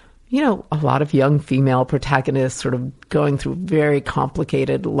 a lot of young female protagonists sort of going through very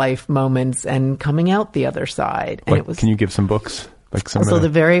complicated life moments and coming out the other side. And can you give some books? The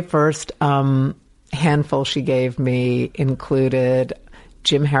very first handful she gave me included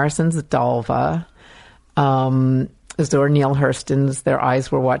Jim Harrison's Dalva, Zora Neale Hurston's Their Eyes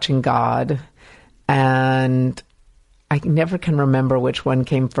Were Watching God, and I never can remember which one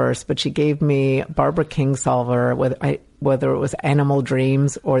came first, but she gave me Barbara Kingsolver, whether it was Animal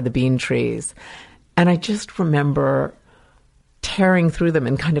Dreams or The Bean Trees. And I just remember tearing through them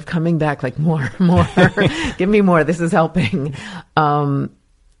and kind of coming back like, more, give me more, this is helping.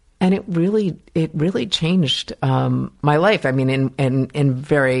 And it really changed my life. I mean, in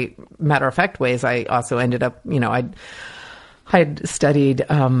very matter-of-fact ways. I also ended up, I'd studied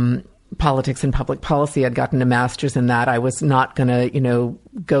politics and public policy. I'd gotten a master's in that. I was not going to,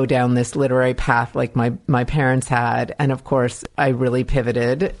 go down this literary path like my parents had. And of course, I really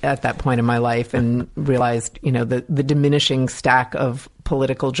pivoted at that point in my life and realized, the diminishing stack of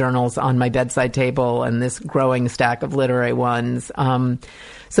political journals on my bedside table and this growing stack of literary ones.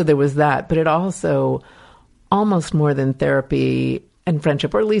 So there was that, but it also, almost more than therapy and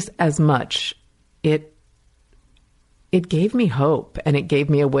friendship, or at least as much, it gave me hope, and it gave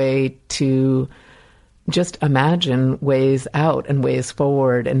me a way to just imagine ways out and ways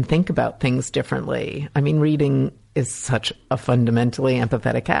forward and think about things differently. I mean, reading is such a fundamentally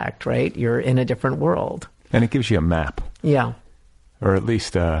empathetic act, right? You're in a different world. And it gives you a map. Yeah. Or at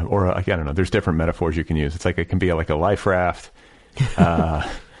least, I don't know, there's different metaphors you can use. It's like, it can be like a life raft. But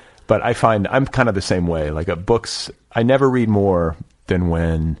I find I'm kind of the same way. Like books, I never read more than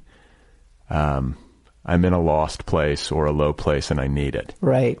when I'm in a lost place or a low place and I need it.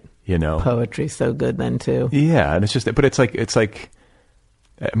 Right. Poetry's so good then too. Yeah, and it's like,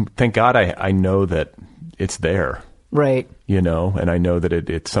 thank God I know that it's there. Right. And I know that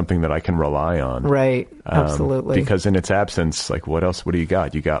it's something that I can rely on. Right. Absolutely. Because in its absence, like what else? What do you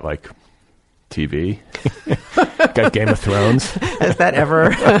got? You got like TV, got Game of Thrones. Has that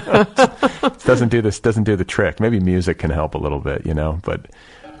ever? doesn't do the trick. Maybe music can help a little bit, but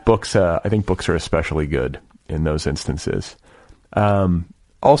books, I think books are especially good in those instances.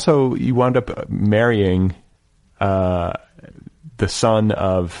 Also, you wound up marrying the son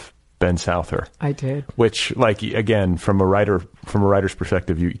of Ben Souther. I did. Which, like, again, from a writer's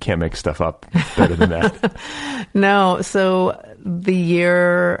perspective, you can't make stuff up better than that. No. So the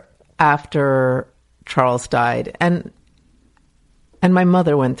year after Charles died, and my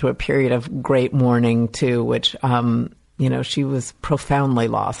mother went through a period of great mourning too, which, she was profoundly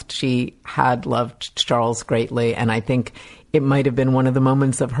lost. She had loved Charles greatly, and I think it might have been one of the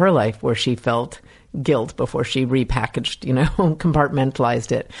moments of her life where she felt guilt before she repackaged,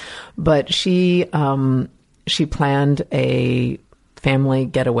 compartmentalized it. But she planned a family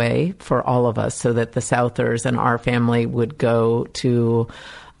getaway for all of us so that the Southers and our family would go to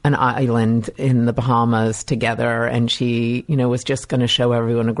an island in the Bahamas together, and she, was just going to show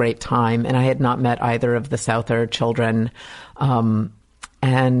everyone a great time. And I had not met either of the Souther children.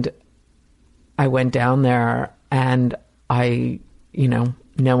 And I went down there, and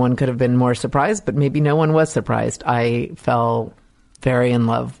no one could have been more surprised, but maybe no one was surprised. I fell very in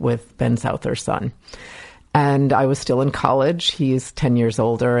love with Ben Souther's son. And I was still in college. He's 10 years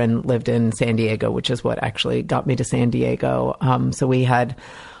older and lived in San Diego, which is what actually got me to San Diego. So we had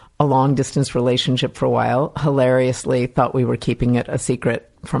a long distance relationship for a while. Hilariously thought we were keeping it a secret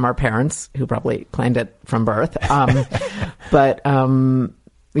from our parents, who probably planned it from birth. But,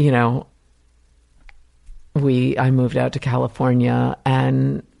 you know, I moved out to California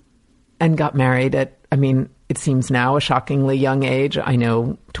and got married at, I mean, it seems now a shockingly young age. I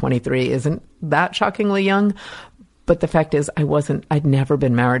know 23 isn't that shockingly young, but the fact is I'd never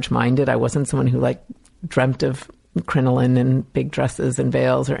been marriage minded. I wasn't someone who like dreamt of crinoline and big dresses and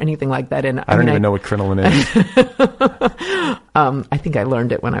veils or anything like that. And I don't even know what crinoline is. I think I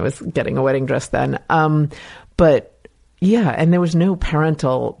learned it when I was getting a wedding dress then. But yeah, and there was no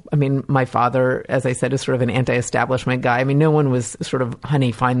parental, I mean, my father, as I said, is sort of an anti-establishment guy. I mean, no one was sort of,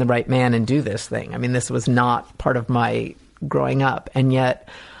 honey, find the right man and do this thing. I mean, this was not part of my growing up. And yet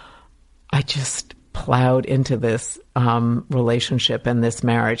I just plowed into this relationship and this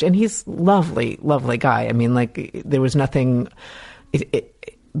marriage. And he's lovely, lovely guy. I mean, like, there was nothing,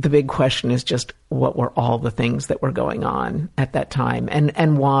 the big question is just what were all the things that were going on at that time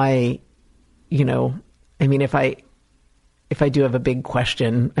and why, you know, I mean, if I do have a big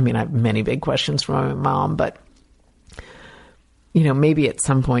question, I mean, I have many big questions from my mom, but, you know, maybe at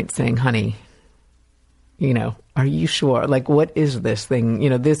some point saying, honey, you know, are you sure? Like, what is this thing?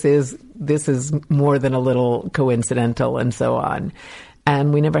 You know, this is more than a little coincidental and so on.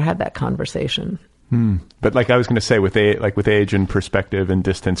 And we never had that conversation. But like I was going to say, with age and perspective and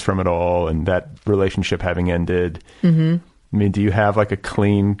distance from it all and that relationship having ended, I mean, do you have like a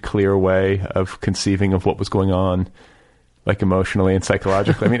clean, clear way of conceiving of what was going on? Like emotionally and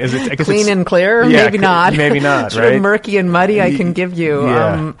psychologically. I mean, is it I guess clean and clear? Yeah, maybe not. Maybe not. Sort right? of murky and muddy. I can give you.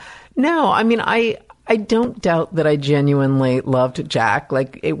 Yeah. No, I mean, I don't doubt that I genuinely loved Jack.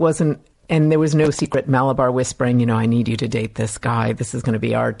 Like, it wasn't, and there was no secret Malabar whispering. You know, I need you to date this guy. This is going to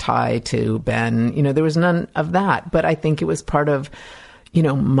be our tie to Ben. You know, there was none of that. But I think it was part of, you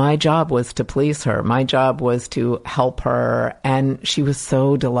know, my job was to please her. My job was to help her, and she was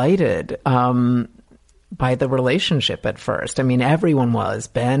so delighted. By the relationship at first. I mean, everyone was.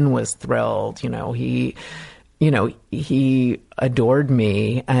 Ben was thrilled. You know, he adored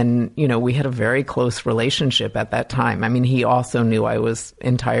me, and, you know, we had a very close relationship at that time. I mean, he also knew I was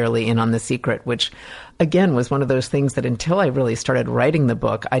entirely in on the secret, which again was one of those things that until I really started writing the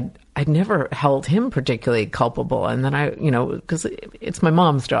book, I'd never held him particularly culpable. And then I, you know, because it's my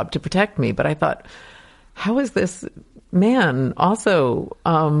mom's job to protect me, but I thought, how is this man also,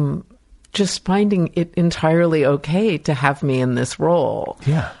 just finding it entirely okay to have me in this role.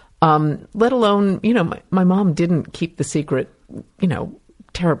 Yeah. Let alone, you know, my mom didn't keep the secret, you know,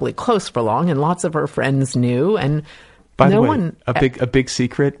 terribly close for long, and lots of her friends knew. And by the way, a big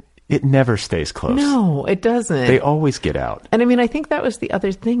secret, it never stays close. No, it doesn't. They always get out. And I mean, I think that was the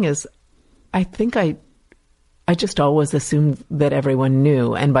other thing is, I think I just always assumed that everyone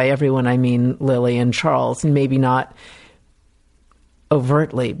knew, and by everyone I mean Lily and Charles, and maybe not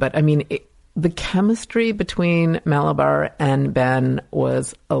overtly, but I mean, the chemistry between Malabar and Ben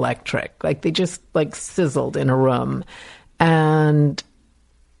was electric. Like, they just like sizzled in a room. And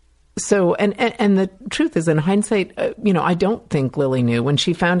so, and the truth is, in hindsight, you know, I don't think Lily knew. When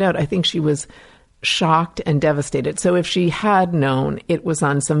she found out, I think she was shocked and devastated. So if she had known, it was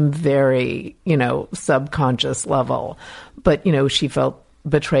on some very, you know, subconscious level. But, you know, she felt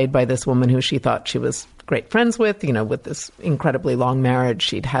betrayed by this woman who she thought she was great friends with, you know, with this incredibly long marriage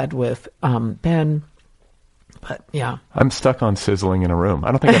she'd had with Ben. But yeah. I'm stuck on sizzling in a room.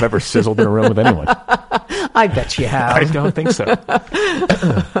 I don't think I've ever sizzled in a room with anyone. I bet you have. I don't think so.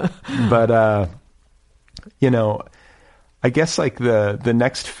 But, you know, I guess like the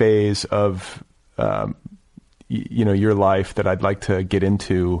next phase of, you know, your life that I'd like to get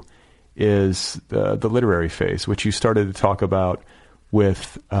into is the literary phase, which you started to talk about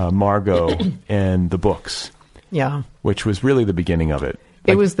with Margot and the books. Yeah. Which was really the beginning of it.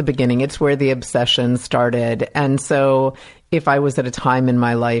 It was the beginning. It's where the obsession started. And so if I was at a time in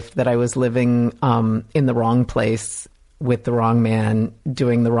my life that I was living in the wrong place with the wrong man,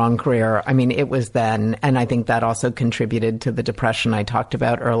 doing the wrong career, I mean, it was then. And I think that also contributed to the depression I talked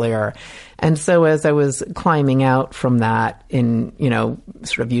about earlier. And so as I was climbing out from that in, you know,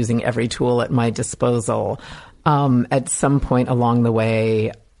 sort of using every tool at my disposal, at some point along the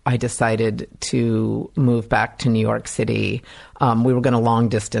way, I decided to move back to New York City. We were going to long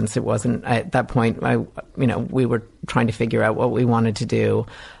distance. It wasn't at that point. We were trying to figure out what we wanted to do,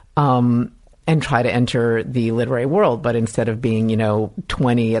 and try to enter the literary world. But instead of being,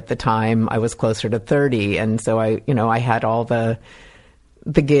 20 at the time, I was closer to 30, and so I had all the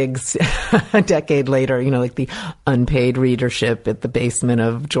the gigs a decade later, like the unpaid readership at the basement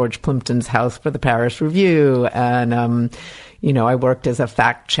of George Plimpton's house for the Paris Review. And, I worked as a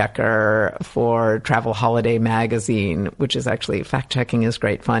fact checker for Travel Holiday magazine, which is actually, fact checking is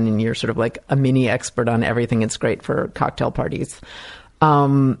great fun. And you're sort of like a mini expert on everything. It's great for cocktail parties.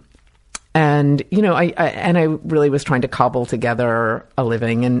 And, I really was trying to cobble together a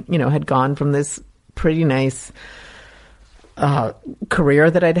living and, had gone from this pretty nice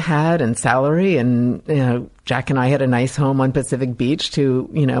career that I'd had and salary. And, Jack and I had a nice home on Pacific Beach to,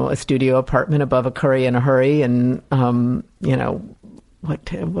 a studio apartment above a Curry in a Hurry and,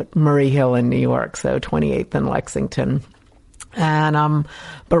 what Murray Hill in New York. So 28th and Lexington. And,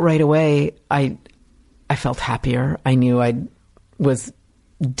 but right away, I felt happier. I knew I was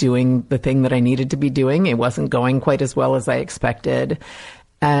doing the thing that I needed to be doing. It wasn't going quite as well as I expected.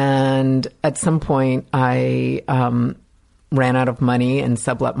 And at some point, I ran out of money and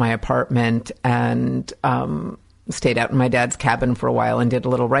sublet my apartment and stayed out in my dad's cabin for a while and did a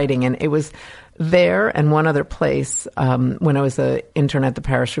little writing. And it was there and one other place. When I was an intern at the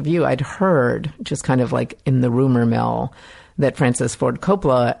Paris Review, I'd heard, just kind of like in the rumor mill, that Francis Ford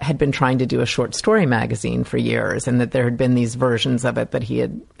Coppola had been trying to do a short story magazine for years, and that there had been these versions of it that he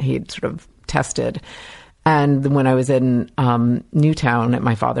had sort of tested. And when I was in Newtown at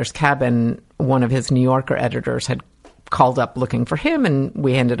my father's cabin, one of his New Yorker editors had called up looking for him, and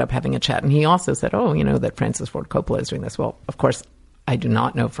we ended up having a chat. And he also said, that Francis Ford Coppola is doing this. Well, of course, I do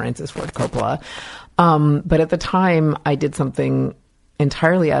not know Francis Ford Coppola. But at the time, I did something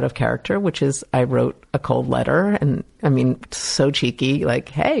entirely out of character, which is I wrote a cold letter. And I mean, so cheeky, like,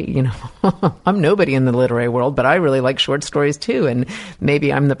 hey, I'm nobody in the literary world, but I really like short stories too. And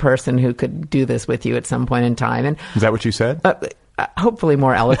maybe I'm the person who could do this with you at some point in time. And is that what you said? Hopefully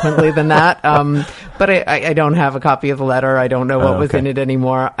more eloquently than that. But I don't have a copy of the letter. I don't know what was in it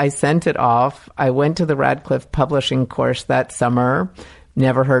anymore. I sent it off. I went to the Radcliffe publishing course that summer.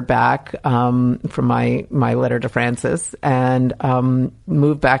 Never heard back from my letter to Francis, and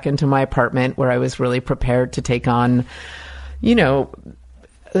moved back into my apartment where I was really prepared to take on,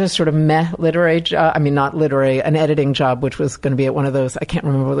 a sort of literary job. I mean, not literary, an editing job, which was going to be at one of those, I can't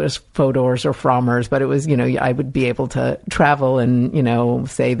remember whether it was Fodor's or Frommer's, but it was, I would be able to travel and,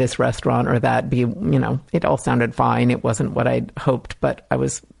 say this restaurant or that, it all sounded fine. It wasn't what I'd hoped, but I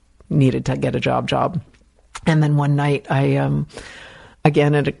needed to get a job. And then one night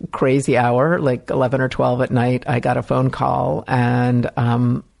again, at a crazy hour, like 11 or 12 at night, I got a phone call, and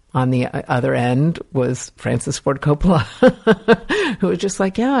on the other end was Francis Ford Coppola, who was just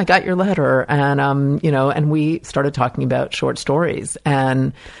like, yeah, I got your letter. And, and we started talking about short stories.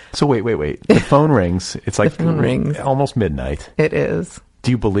 And so wait. The phone rings. It's like the phone rings. Almost midnight. It is.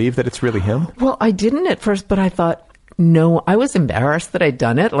 Do you believe that it's really him? Well, I didn't at first, but I thought, no, I was embarrassed that I'd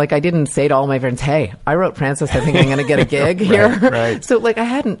done it. Like, I didn't say to all my friends, hey, I wrote Francis. I think I'm going to get a gig here. Right. So, I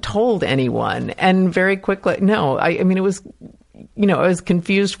hadn't told anyone. And very quickly, no, I mean, it was, I was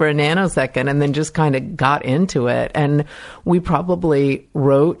confused for a nanosecond and then just kind of got into it. And we probably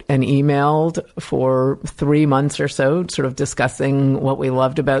wrote and emailed for 3 months or so, sort of discussing what we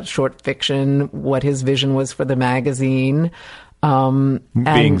loved about short fiction, what his vision was for the magazine. Being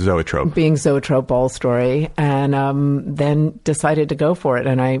Zoetrope All Story, and then decided to go for it.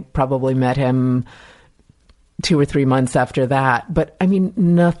 And I probably met him 2 or 3 months after that. But I mean,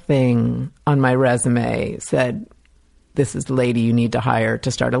 nothing on my resume said, this is the lady you need to hire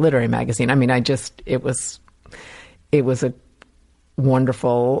to start a literary magazine. I mean, it was a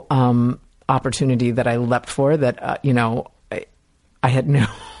wonderful opportunity that I leapt for that, I had no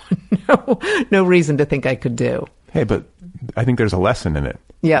reason to think I could do. Hey, but I think there's a lesson in it.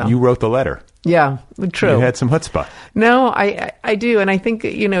 Yeah. You wrote the letter. Yeah, true. You had some chutzpah. No, I do. And I think,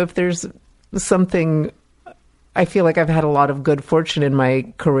 if there's something, I feel like I've had a lot of good fortune in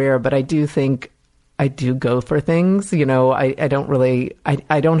my career, but I do think I do go for things. I don't really,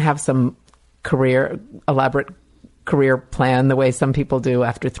 I don't have some elaborate career plan the way some people do.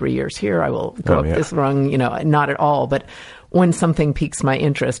 After 3 years here, I will go up this rung, not at all. But when something piques my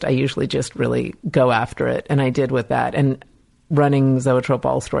interest, I usually just really go after it. And I did with that. And running Zoetrope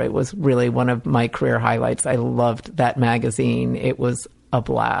All Story was really one of my career highlights. I loved that magazine. It was a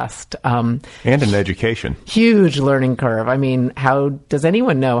blast. And an education. Huge learning curve. I mean, how does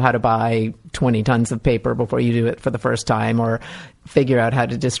anyone know how to buy 20 tons of paper before you do it for the first time, or figure out how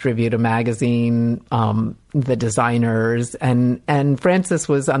to distribute a magazine, the designers? And Francis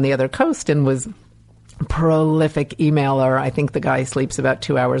was on the other coast and was prolific emailer. I think the guy sleeps about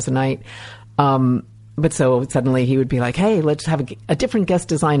 2 hours a night. But so suddenly he would be like, hey, let's have a different guest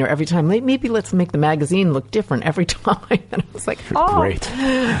designer every time. Maybe let's make the magazine look different every time. And I was like, oh, Great.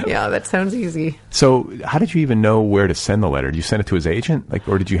 Yeah, that sounds easy. So how did you even know where to send the letter? Did you send it to his agent?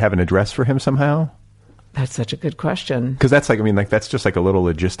 Or did you have an address for him somehow? That's such a good question. Because that's that's just like a little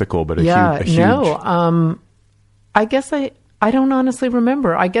logistical, but a huge... No. I guess I don't honestly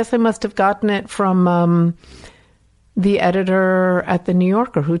remember. I guess I must have gotten it from the editor at the New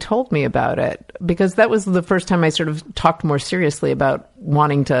Yorker who told me about it, because that was the first time I sort of talked more seriously about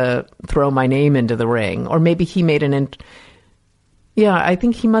wanting to throw my name into the ring. Or maybe he made I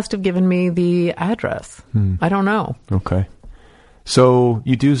think he must have given me the address. I don't know. Okay. So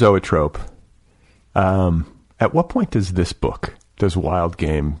you do Zoetrope. At what point does Wild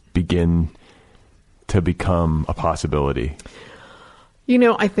Game begin to become a possibility?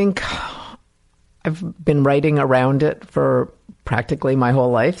 I think I've been writing around it for practically my whole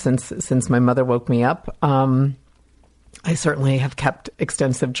life since my mother woke me up. I certainly have kept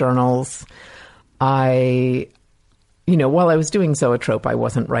extensive journals. While I was doing Zoetrope, I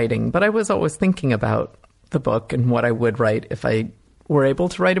wasn't writing, but I was always thinking about the book and what I would write if I were able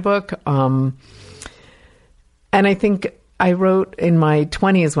to write a book. And I think I wrote in my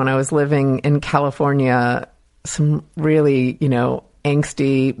 20s when I was living in California some really,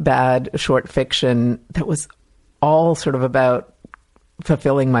 angsty, bad short fiction that was all sort of about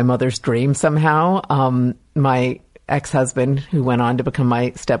fulfilling my mother's dream somehow. My ex-husband, who went on to become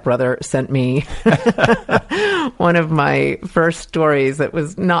my stepbrother, sent me one of my first stories that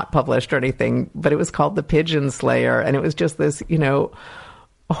was not published or anything, but it was called The Pigeon Slayer. And it was just this,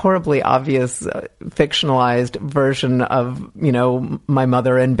 horribly obvious fictionalized version of, my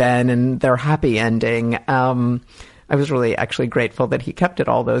mother and Ben and their happy ending. I was really actually grateful that he kept it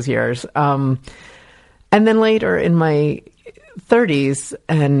all those years. And then later in my 30s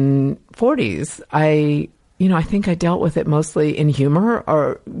and 40s, I think I dealt with it mostly in humor,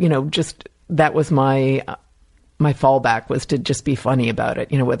 or, just that was my fallback, was to just be funny about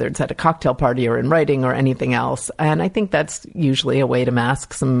it, whether it's at a cocktail party or in writing or anything else. And I think that's usually a way to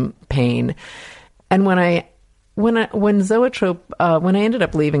mask some pain. And when Zoetrope, when I ended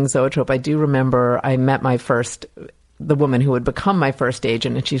up leaving Zoetrope, I do remember I met the woman who would become my first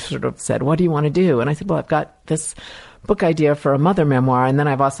agent, and she sort of said, what do you want to do? And I said, well, I've got this book idea for a mother memoir, and then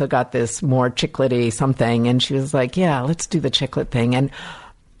I've also got this more chiclety something. And she was like, yeah, let's do the chiclet thing. And,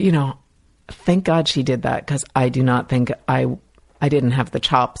 thank God she did that, because I do not think I didn't have the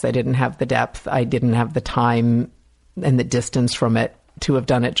chops. I didn't have the depth. I didn't have the time and the distance from it to have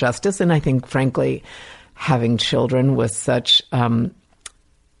done it justice. And I think, frankly, having children was such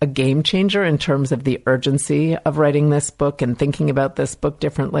a game changer in terms of the urgency of writing this book and thinking about this book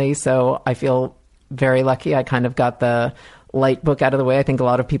differently. So I feel very lucky I kind of got the light book out of the way. I think a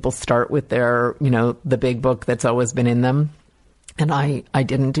lot of people start with their, the big book that's always been in them. And I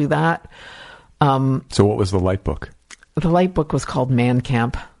didn't do that. So what was the light book? The light book was called Man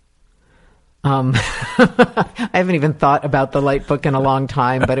Camp. I haven't even thought about the light book in a long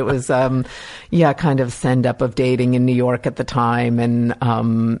time, but it was, kind of send up of dating in New York at the time. And,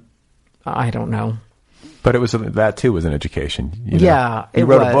 I don't know. But that too was an education. Yeah, you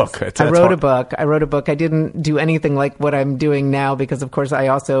wrote a book. I wrote a book. I didn't do anything like what I'm doing now, because of course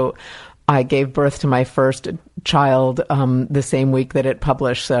I gave birth to my first child, the same week that it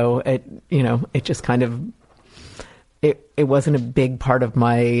published. So it just kind of, it wasn't a big part of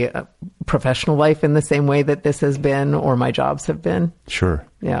my professional life in the same way that this has been, or my jobs have been. Sure.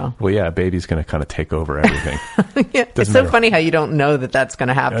 Yeah. Well, yeah, a baby's going to kind of take over everything. Yeah. It's so funny how you don't know that that's going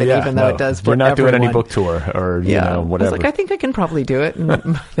to happen, even though it does for everyone. You're not doing any book tour or, whatever. I was like, I think I can probably do it. And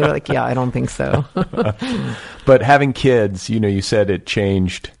they were like, yeah, I don't think so. But having kids, you said it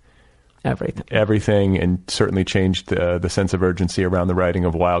changed everything, and certainly changed the sense of urgency around the writing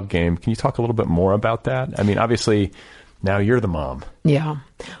of Wild Game. Can you talk a little bit more about that? I mean, obviously, now you're the mom. Yeah.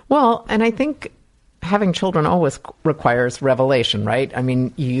 Well, and I think having children always requires revelation, right? I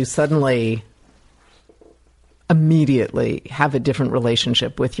mean, you suddenly immediately have a different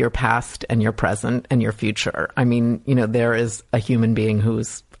relationship with your past and your present and your future. I mean, there is a human being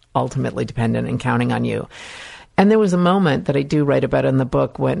who's ultimately dependent and counting on you. And there was a moment that I do write about in the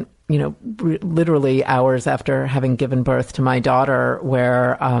book when, literally hours after having given birth to my daughter,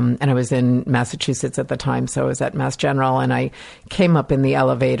 where, and I was in Massachusetts at the time, so I was at Mass General, and I came up in the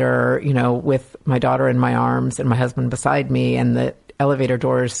elevator, with my daughter in my arms and my husband beside me, and the elevator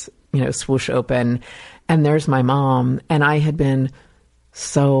doors, swoosh open, and there's my mom. And I had been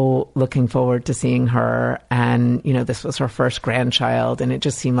so looking forward to seeing her. And, this was her first grandchild. And it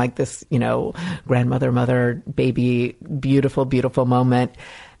just seemed like this, grandmother, mother, baby, beautiful, beautiful moment.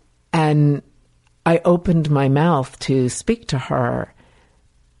 And I opened my mouth to speak to her,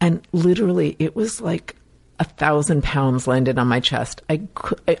 and literally it was like 1,000 pounds landed on my chest. I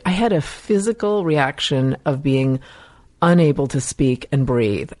had a physical reaction of being unable to speak and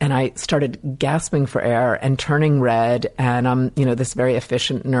breathe, and I started gasping for air and turning red. And this very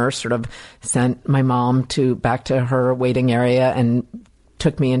efficient nurse sort of sent my mom back to her waiting area and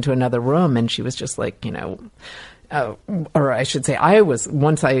took me into another room. And she was just like, or I should say,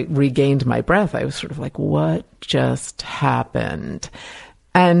 once I regained my breath, I was sort of like, what just happened?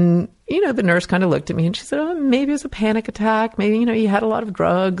 And, the nurse kind of looked at me and she said, oh, maybe it was a panic attack. Maybe, you had a lot of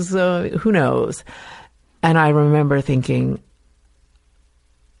drugs. Who knows? And I remember thinking,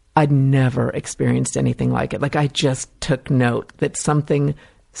 I'd never experienced anything like it. Like, I just took note that something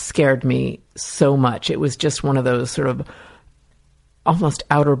scared me so much. It was just one of those sort of almost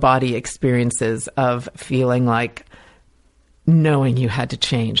outer body experiences of feeling like knowing you had to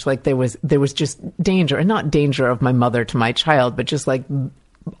change. Like there was just danger, and not danger of my mother to my child, but just like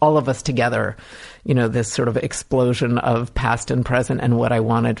all of us together, this sort of explosion of past and present and what I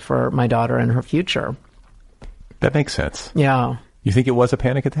wanted for my daughter and her future. That makes sense. Yeah. You think it was a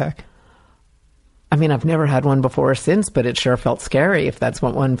panic attack? I mean, I've never had one before or since, but it sure felt scary if that's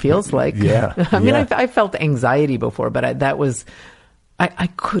what one feels like. Yeah. I felt anxiety before, but I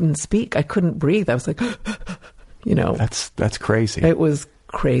couldn't speak. I couldn't breathe. I was like, That's crazy. It was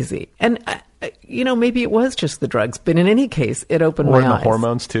crazy. And, maybe it was just the drugs, but in any case, it opened my eyes. Or the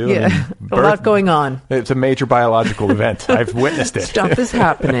hormones, too. Yeah. I mean, a lot going on. It's a major biological event. I've witnessed it. Stuff is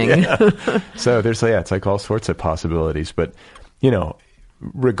happening. So there's, it's like all sorts of possibilities. But,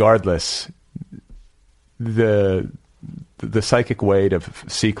 regardless, the psychic weight of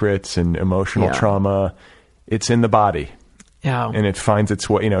secrets and emotional trauma, it's in the body. Yeah. And it finds its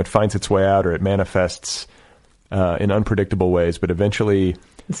way, out, or it manifests in unpredictable ways, but eventually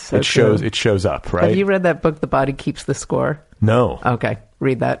it shows up, right? Have you read that book, The Body Keeps the Score? No. Okay.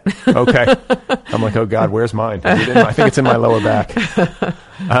 Read that. Okay. I'm like, oh God, where's mine? I think it's in my lower back.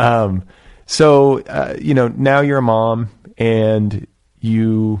 So now you're a mom and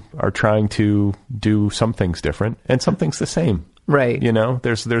you are trying to do some things different and some things the same. Right.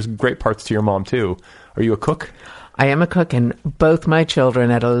 There's great parts to your mom too. Are you a cook? I am a cook, and both my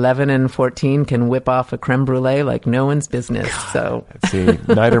children at 11 and 14 can whip off a creme brulee like no one's business. God. So, see,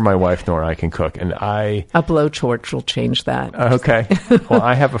 neither my wife nor I can cook, and a blowtorch will change that. Okay. Well,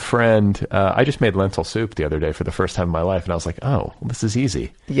 I have a friend. I just made lentil soup the other day for the first time in my life, and I was like, oh, well, this is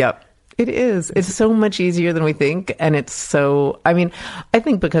easy. Yep. It is. It's so much easier than we think. And I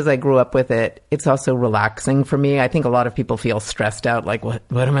think because I grew up with it, it's also relaxing for me. I think a lot of people feel stressed out, like, what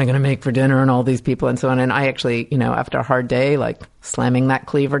am I going to make for dinner and all these people and so on. And I actually, after a hard day, like slamming that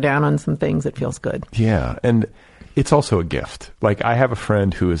cleaver down on some things, it feels good. Yeah. And it's also a gift. Like, I have a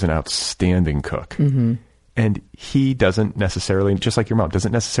friend who is an outstanding cook. Mm-hmm. And he doesn't necessarily, just like your mom,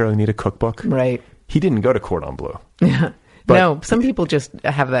 doesn't necessarily need a cookbook. Right. He didn't go to Cordon Bleu. Yeah. No, some people just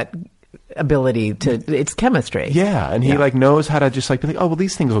have that ability to, it's chemistry. Yeah, and he knows how to just be like, oh, well,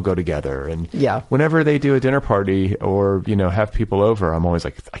 these things will go together. And whenever they do a dinner party or, have people over, I'm always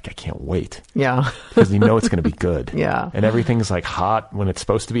like, I can't wait. Yeah. Because it's going to be good. Yeah. And everything's like hot when it's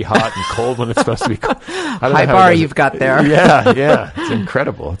supposed to be hot and cold when it's supposed to be cold. High bar you've got there. Yeah. It's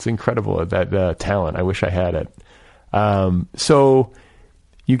incredible. It's incredible, that talent. I wish I had it. So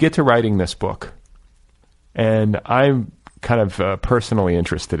you get to writing this book, and I'm kind of personally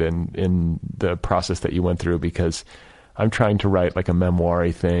interested in the process that you went through, because I'm trying to write like a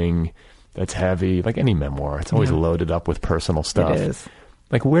memoir-y thing that's heavy, like any memoir. It's always loaded up with personal stuff. It is.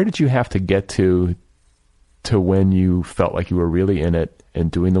 Like, where did you have to get to when you felt like you were really in it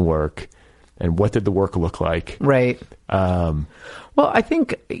and doing the work, and what did the work look like? Right. Well, I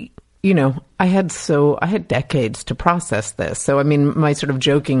think, I had decades to process this. So, I mean, my sort of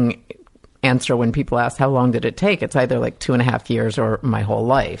joking answer when people ask how long did it take, it's either like 2.5 years or my whole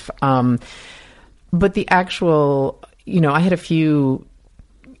life. But the actual, I had a few,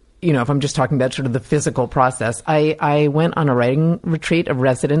 if I'm just talking about sort of the physical process, I went on a writing retreat, a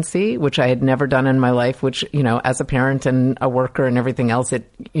residency, which I had never done in my life, which, as a parent and a worker and everything else,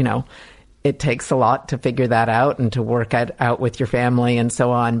 it takes a lot to figure that out and to work out with your family and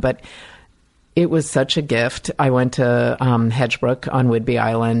so on. But it was such a gift. I went to Hedgebrook on Whidbey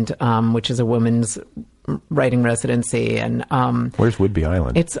Island, which is a women's writing residency. And where's Whidbey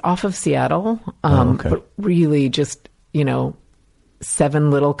Island? It's off of Seattle. Okay. But really just, 7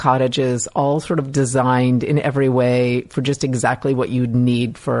 little cottages, all sort of designed in every way for just exactly what you'd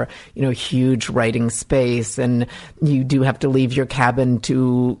need for, huge writing space. And you do have to leave your cabin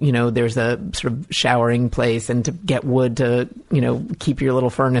to, there's a sort of showering place and to get wood to, keep your little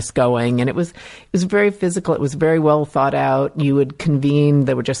furnace going. And it was very physical. It was very well thought out. You would convene,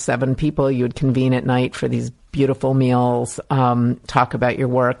 there were just 7 people. You would convene at night for these beautiful meals, talk about your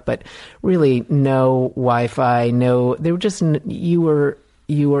work, but really no Wi-Fi, they were just, you were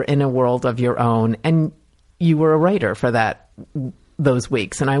in a world of your own, and you were a writer for those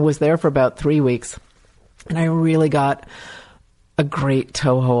weeks. And I was there for about 3 weeks, and I really got a great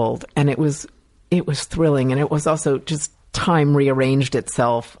toehold, and it was thrilling. And it was also just time rearranged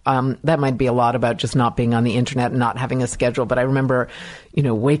itself. That might be a lot about just not being on the internet and not having a schedule. But I remember,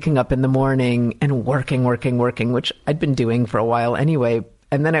 waking up in the morning and working, which I'd been doing for a while anyway.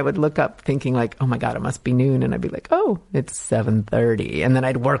 And then I would look up thinking like, oh my God, it must be noon. And I'd be like, oh, it's 7:30. And then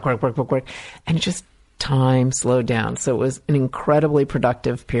I'd work. And it just, time slowed down. So it was an incredibly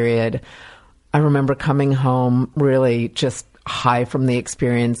productive period. I remember coming home really just high from the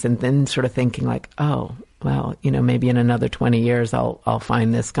experience, and then sort of thinking like, oh, well, maybe in another 20 years, I'll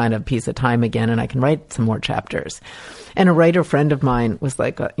find this kind of piece of time again, and I can write some more chapters. And a writer friend of mine was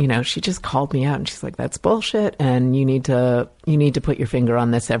like, she just called me out, and she's like, that's bullshit. And you need to put your finger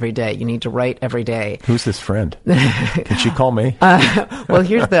on this every day. You need to write every day. Who's this friend? Can she call me? Well,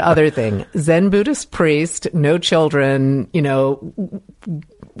 here's the other thing. Zen Buddhist priest, no children,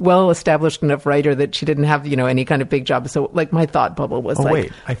 well-established enough writer that she didn't have, any kind of big job. So like my thought bubble was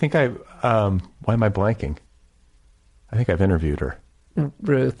wait, I think why am I blanking? I think I've interviewed her.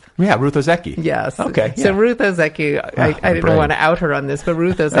 Ruth. Yeah, Ruth Ozeki. Yes. Okay. So Ruth Ozeki, I didn't want to out her on this, but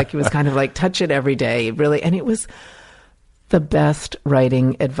Ruth Ozeki was kind of like, touch it every day, really. And it was the best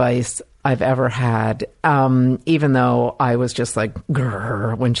writing advice I've ever had, even though I was just like,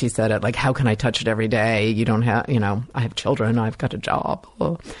 grrr, when she said it, like, how can I touch it every day? You don't have, I have children, I've got a job.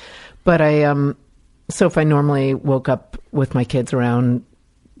 But so if I normally woke up with my kids around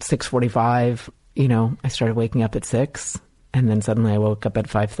 6:45, I started waking up at 6, and then suddenly I woke up at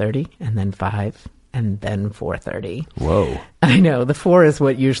 5:30, and then 5, and then 4:30. Whoa. I know. The 4 is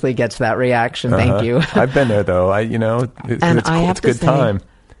what usually gets that reaction. Thank you. I've been there though. It's good time.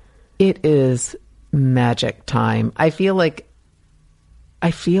 It is magic time. I feel like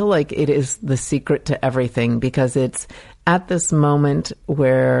it is the secret to everything, because it's at this moment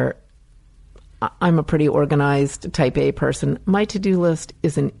where I'm a pretty organized type A person. My to-do list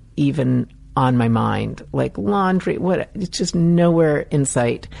isn't even on my mind. Like laundry, it's just nowhere in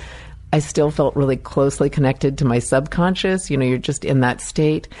sight. I still felt really closely connected to my subconscious. You're just in that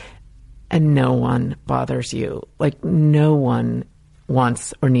state, and no one bothers you. Like no one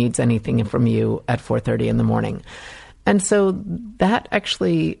wants or needs anything from you at 4:30 in the morning. And so that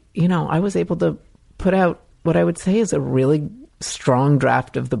actually, I was able to put out what I would say is a really strong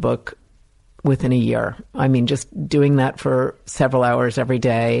draft of the book within a year. I mean, just doing that for several hours every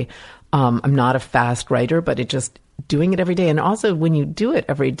day. I'm not a fast writer, but doing it every day. And also when you do it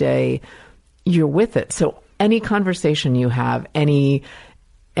every day, you're with it. So any conversation you have, any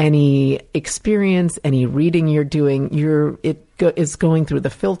experience, any reading you're doing, is going through the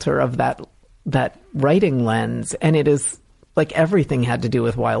filter of that writing lens. And it is like everything had to do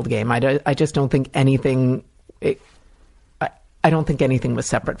with Wild Game. I just don't think anything, I don't think anything was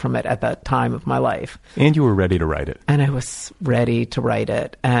separate from it at that time of my life. And you were ready to write it. And I was ready to write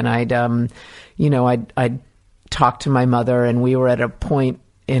it. And I'd talk to my mother, and we were at a point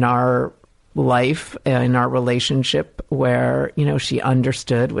in our life, in our relationship, where, she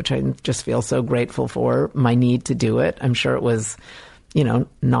understood, which I just feel so grateful for, my need to do it. I'm sure it was,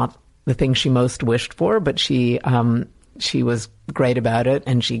 not the thing she most wished for, but she was great about it.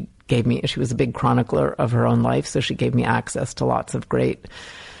 And she was a big chronicler of her own life. So she gave me access to lots of great,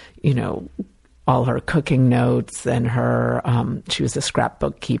 all her cooking notes, and she was a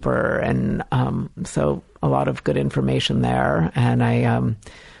scrapbook keeper. And so a lot of good information there. And I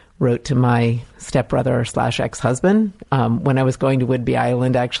wrote to my stepbrother / ex-husband. When I was going to Whidbey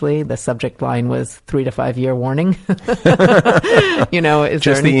Island, actually, the subject line was 3 to 5 year warning. Is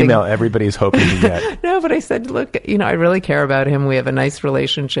just the email everybody's hoping to get. No, but I said, look, I really care about him. We have a nice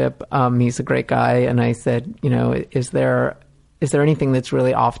relationship. He's a great guy. And I said, is there anything that's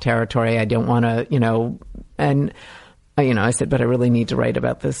really off territory? I don't want to, and I said, but I really need to write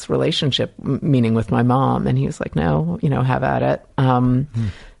about this relationship, meaning with my mom. And he was like, no, have at it.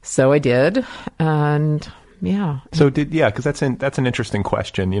 So I did, and yeah. So because that's an interesting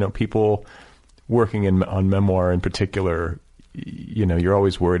question. People working on memoir in particular, you're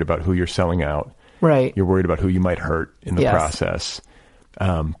always worried about who you're selling out. Right. You're worried about who you might hurt in the process.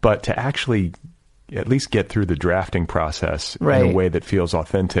 But to actually at least get through the drafting process in Right. a way that feels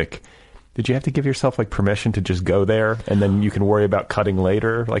authentic, did you have to give yourself like permission to just go there and then you can worry about cutting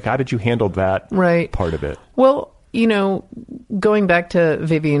later? Like, how did you handle that Right. part of it? Well, going back to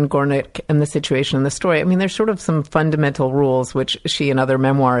Vivian Gornick and the situation in the story, I mean, there's sort of some fundamental rules which she and other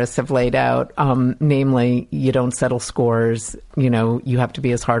memoirists have laid out. Namely, you don't settle scores. You have to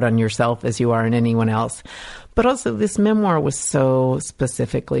be as hard on yourself as you are on anyone else. But also, this memoir was so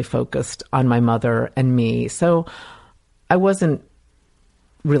specifically focused on my mother and me. So I wasn't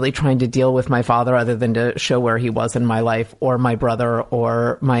really trying to deal with my father other than to show where he was in my life, or my brother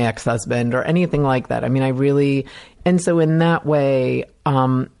or my ex-husband or anything like that. I mean, and so in that way,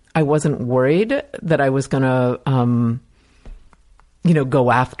 I wasn't worried that I was going to,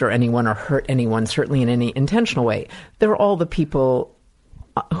 go after anyone or hurt anyone, certainly in any intentional way. They're all the people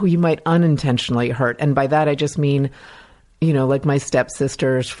who you might unintentionally hurt. And by that, I just mean, like my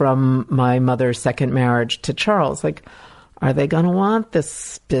stepsisters from my mother's second marriage to Charles, like, are they going to want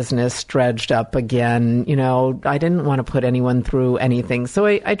this business dredged up again? I didn't want to put anyone through anything. So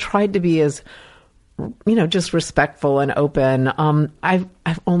I tried to be as, just respectful and open. I've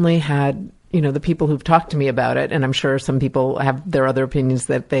only had, the people who've talked to me about it, and I'm sure some people have their other opinions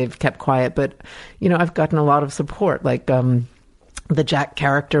that they've kept quiet, but, I've gotten a lot of support. Like, the Jack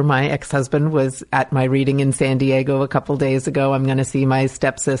character, my ex-husband, was at my reading in San Diego a couple days ago. I'm going to see my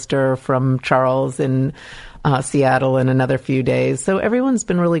stepsister from Charles in Seattle in another few days. So everyone's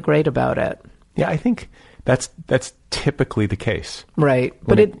been really great about it. Yeah, I think that's typically the case. Right.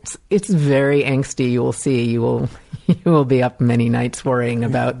 But it's very angsty. You will see. You will be up many nights worrying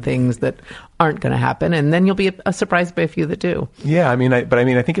about things that aren't going to happen. And then you'll be surprised by a few that do. Yeah, I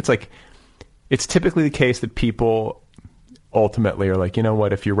think it's typically the case that people ultimately are like,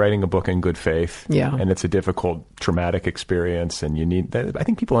 if you're writing a book in good faith, and it's a difficult, traumatic experience, and you need that, I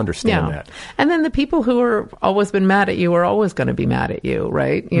think people understand that. And then the people who are always been mad at you are always going to be mad at you,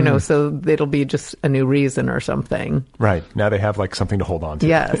 right? So it'll be just a new reason or something. Right. Now they have like something to hold on to.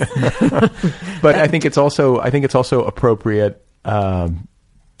 Yes. But I think it's also appropriate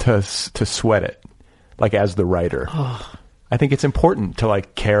to sweat it, like as the writer. Oh. I think it's important to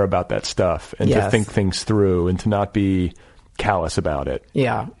like care about that stuff and to Yes. think things through and to not be callous about it.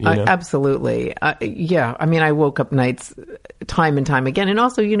 Yeah, absolutely. Yeah. I mean, I woke up nights time and time again. And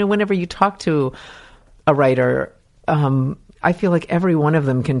also, whenever you talk to a writer, I feel like every one of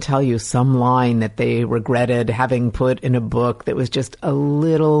them can tell you some line that they regretted having put in a book that was just a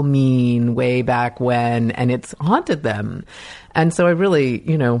little mean way back when, and it's haunted them. And so I really,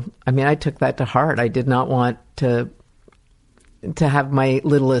 I took that to heart. I did not want to have my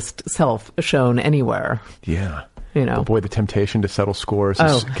littlest self shown anywhere. Yeah. But boy, the temptation to settle scores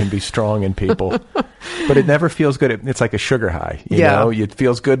can be strong in people. But it never feels good. It's like a sugar high. You know? It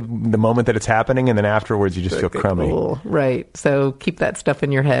feels good the moment that it's happening, and then afterwards you just feel crummy. Cool. Right. So keep that stuff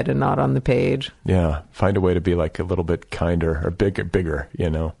in your head and not on the page. Yeah. Find a way to be like a little bit kinder or bigger,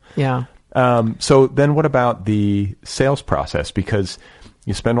 Yeah. So then what about the sales process? Because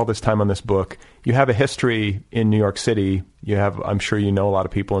you spend all this time on this book. You have a history in New York City. I'm sure you know a lot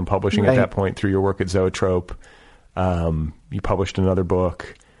of people in publishing at that point through your work at Zoetrope. You published another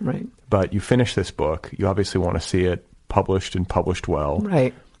book. Right. But you finish this book. You obviously want to see it published and published well.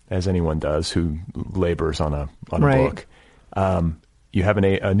 Right. As anyone does who labors on a Right. book. You have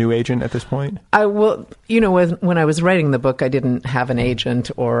a new agent at this point? When I was writing the book, I didn't have an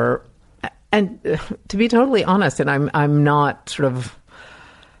agent and to be totally honest, and I'm not sort of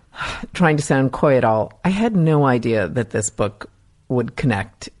trying to sound coy at all, I had no idea that this book would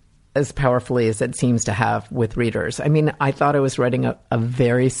connect as powerfully as it seems to have with readers. I mean, I thought I was writing a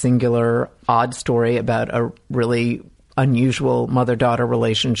very singular, odd story about a really unusual mother-daughter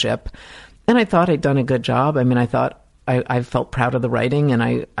relationship. And I thought I'd done a good job. I mean, I thought I felt proud of the writing, and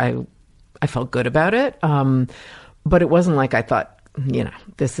I felt good about it. But it wasn't like I thought,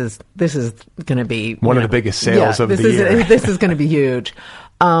 this is going to be one of the biggest sales of the year. This is going to be huge.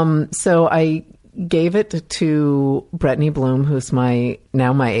 So I gave it to Brittany Bloom, who's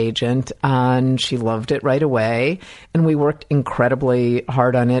now my agent, and she loved it right away. And we worked incredibly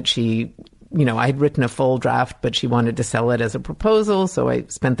hard on it. She, I'd written a full draft, but she wanted to sell it as a proposal. So I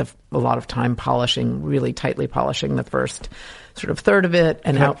spent a lot of time really tightly polishing the first sort of third of it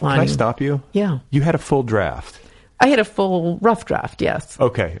and outlining. Can I stop you? Yeah. You had a full draft. I had a full rough draft, yes.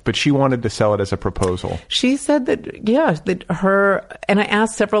 Okay, but she wanted to sell it as a proposal. She said that her, and I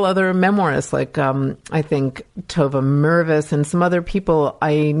asked several other memoirists, like I think Tova Mervis and some other people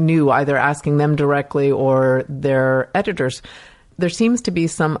I knew, either asking them directly or their editors. There seems to be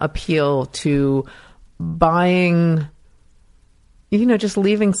some appeal to buying just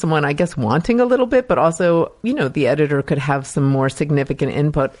leaving someone, I guess, wanting a little bit, but also, the editor could have some more significant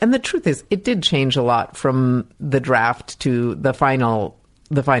input. And the truth is, it did change a lot from the draft to the final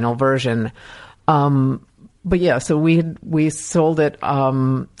version. But yeah, so we sold it.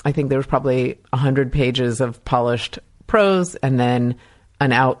 I think there was probably 100 pages of polished prose and then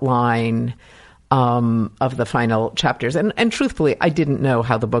an outline of the final chapters. And truthfully, I didn't know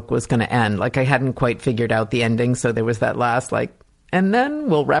how the book was going to end. Like, I hadn't quite figured out the ending. So there was that last, and then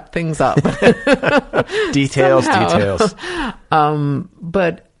we'll wrap things up. Details.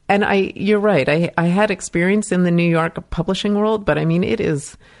 You're right. I had experience in the New York publishing world, but I mean, it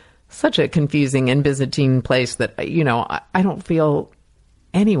is such a confusing and Byzantine place that, I don't feel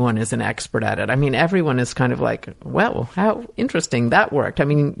anyone is an expert at it. I mean, everyone is kind of like, well, how interesting that worked. I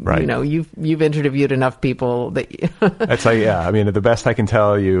mean, right. You've interviewed enough people that that's like, yeah. I mean, the best I can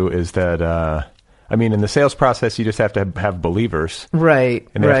tell you is that, in the sales process, you just have to have believers. Right.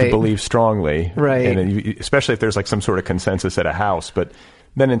 And they have to believe strongly. Right. And especially if there's some sort of consensus at a house. But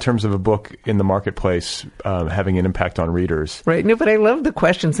then in terms of a book in the marketplace, having an impact on readers. Right. No, but I love the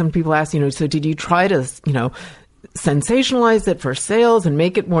question some people ask, so did you try to, sensationalize it for sales and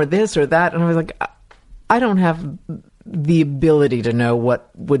make it more this or that? And I was like, I don't have the ability to know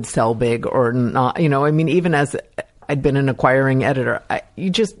what would sell big or not. Even as I'd been an acquiring editor,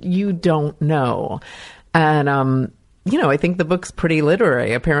 you don't know. And, I think the book's pretty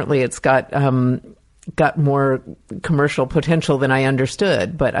literary. Apparently it's got more commercial potential than I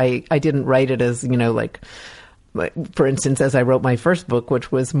understood, but I didn't write it as, for instance, as I wrote my first book,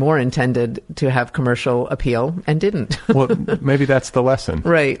 which was more intended to have commercial appeal and didn't. Well, maybe that's the lesson.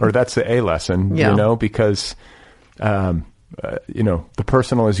 Right. Or that's a lesson, because, the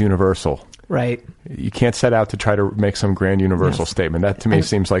personal is universal. Right. You can't set out to try to make some grand universal statement. That to me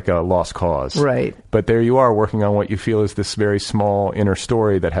seems like a lost cause. Right. But there you are working on what you feel is this very small inner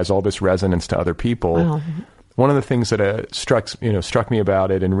story that has all this resonance to other people. Well, one of the things that struck me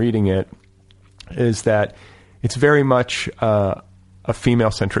about it and reading it is that it's very much a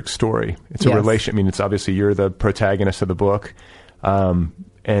female-centric story. It's a relation. It's obviously you're the protagonist of the book,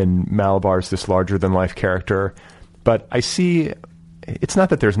 and Malabar's this larger-than-life character. But I see, it's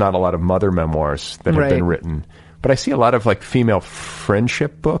not that there's not a lot of mother memoirs that have been written, but I see a lot of female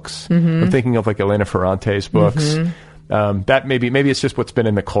friendship books. Mm-hmm. I'm thinking of Elena Ferrante's books. Mm-hmm. That maybe it's just what's been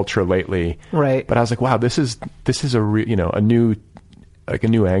in the culture lately. Right. But I was like, wow, this is a new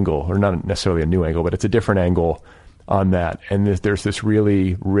angle, or not necessarily a new angle, but it's a different angle on that. And there's this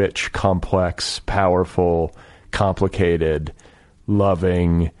really rich, complex, powerful, complicated,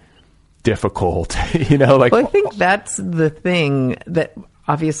 loving, difficult, Well, I think that's the thing that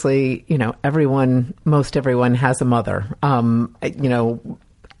obviously, most everyone has a mother, and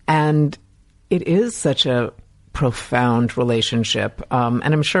it is such a profound relationship. And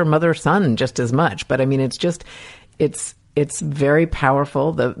I'm sure mother-son just as much, but it's very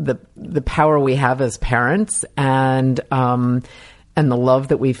powerful. The power we have as parents and the love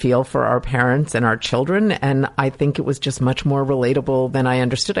that we feel for our parents and our children. And I think it was just much more relatable than I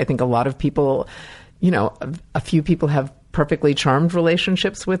understood. I think a lot of people, a few people have perfectly charmed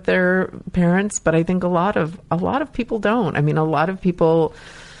relationships with their parents, but I think a lot of people don't. A lot of people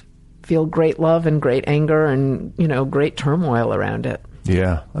feel great love and great anger and, great turmoil around it.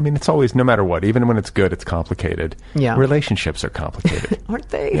 Yeah. It's always, no matter what, even when it's good, it's complicated. Yeah. Relationships are complicated. Aren't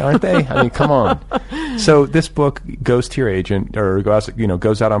they? Yeah, aren't they? Come on. So this book goes to your agent or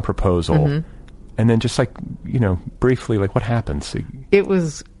goes out on proposal. Mm-hmm. And then just briefly, what happens? It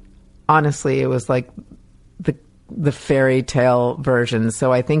was like the fairy tale version.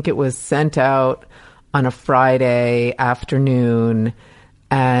 So I think it was sent out on a Friday afternoon,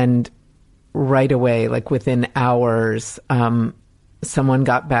 and right away, within hours, someone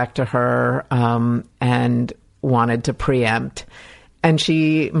got back to her and wanted to preempt. And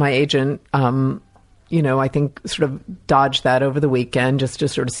my agent, I think sort of dodged that over the weekend just to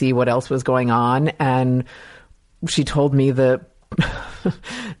sort of see what else was going on. And she told me the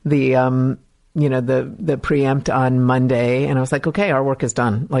preempt on Monday. And I was like, okay, our work is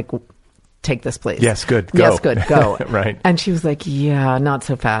done. Take this, please. Yes, good. Go. Yes, good. Go. Right. And she was like, yeah, not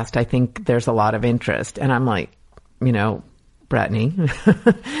so fast. I think there's a lot of interest. And I'm like, Brittany,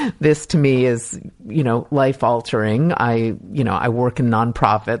 this to me is, life altering. I work in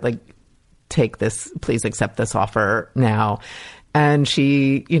nonprofit, take this, please accept this offer now. And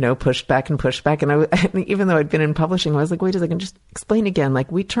she, pushed back. And even though I'd been in publishing, I was like, wait a second, just explain again.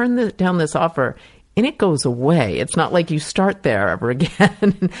 We turned down this offer and it goes away. It's not like you start there ever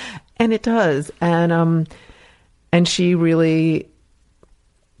again. And it does. And she really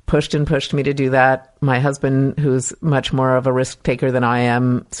pushed and pushed me to do that. My husband, who's much more of a risk taker than I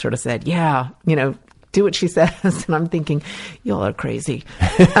am, sort of said, yeah, do what she says. And I'm thinking, y'all are crazy.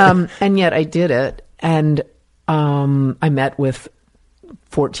 And yet I did it. And I met with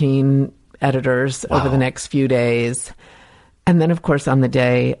 14 editors over the next few days. And then, of course, on the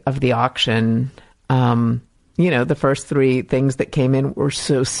day of the auction, the first 3 things that came in were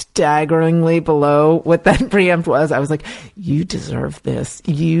so staggeringly below what that preempt was. I was like, you deserve this.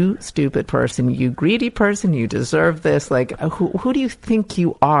 You stupid person. You greedy person. You deserve this. Like, who do you think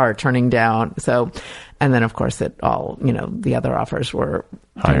you are turning down? So, and then, of course, it all, the other offers were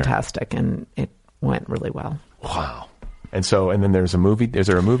fantastic and it went really well. Wow. And then there's a movie. Is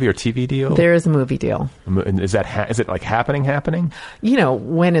there a movie or TV deal? There is a movie deal. Is it like happening?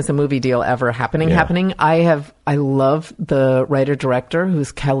 When is a movie deal ever happening? I love the writer-director,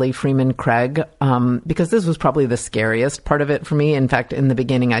 who's Kelly Freeman Craig, because this was probably the scariest part of it for me. In fact, in the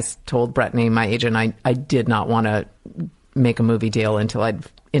beginning, I told Brittany, my agent, I did not want to make a movie deal until I'd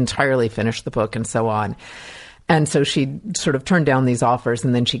entirely finished the book and so on. And so she sort of turned down these offers,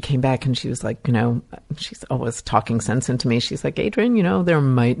 and then she came back and she was like, she's always talking sense into me. She's like, Adrienne, there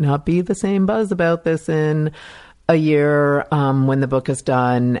might not be the same buzz about this in a year when the book is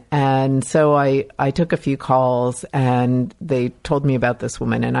done. And so I took a few calls, and they told me about this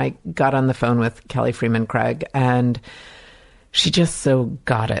woman, and I got on the phone with Kelly Freeman Craig, and she just so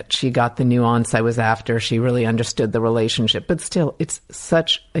got it. She got the nuance I was after. She really understood the relationship. But still, it's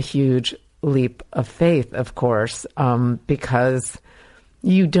such a huge leap of faith, of course, because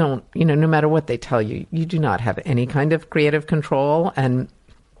you don't, no matter what they tell you, you do not have any kind of creative control. And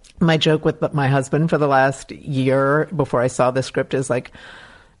my joke with my husband for the last year before I saw the script is like,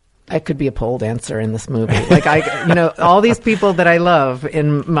 I could be a pole dancer in this movie. Like all these people that I love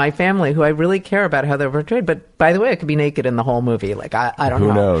in my family who I really care about how they're portrayed. But by the way, I could be naked in the whole movie. Like, I don't know.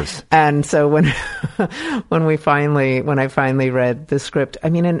 Who knows? And so when I finally read the script,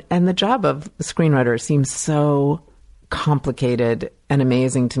 and the job of the screenwriter seems so complicated and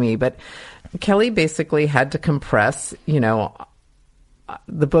amazing to me. But Kelly basically had to compress,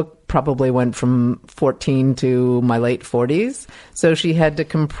 the book probably went from 14 to my late 40s. So she had to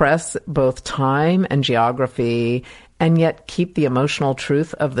compress both time and geography and yet keep the emotional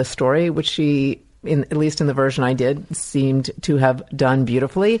truth of the story, which she, at least in the version I did, seemed to have done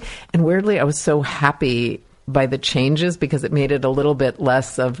beautifully. And weirdly, I was so happy by the changes because it made it a little bit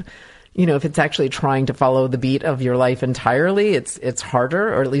less of, if it's actually trying to follow the beat of your life entirely, it's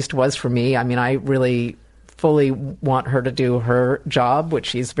harder, or at least was for me. I really fully want her to do her job, which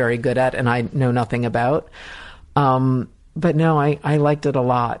she's very good at, and I know nothing about. But no, I liked it a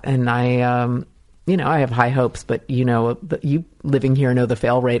lot, and I have high hopes. But you living here know the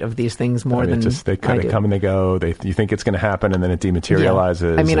fail rate of these things more than they come and they go. You think it's going to happen, and then it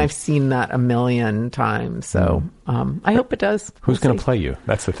dematerializes. Yeah. I've seen that a million times, so I hope it does. Who's going to play you?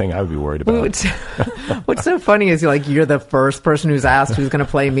 That's the thing I would be worried about. What's so funny is you're the first person who's asked who's going to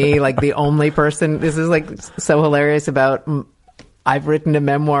play me, like the only person. This is like so hilarious about. I've written a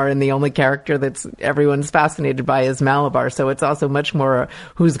memoir, and the only character that's everyone's fascinated by is Malabar. So it's also much more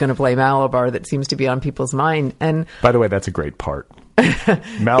who's going to play Malabar that seems to be on people's mind. And by the way, that's a great part.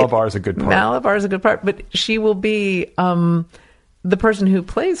 Malabar is a good part. Malabar is a good part, but she will be the person who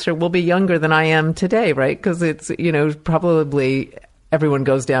plays her will be younger than I am today, right? Because it's probably. Everyone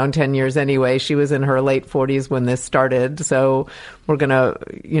goes down 10 years anyway. She was in her late 40s when this started. So we're going to,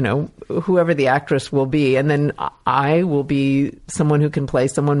 whoever the actress will be. And then I will be someone who can play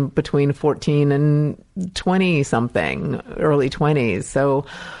someone between 14 and 20 something, early 20s. So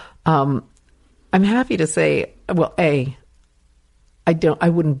I'm happy to say, well, I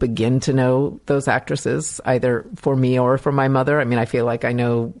wouldn't begin to know those actresses either for me or for my mother. I feel like I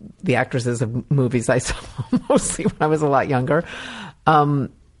know the actresses of movies I saw mostly when I was a lot younger.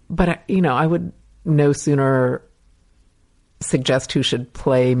 But I would no sooner suggest who should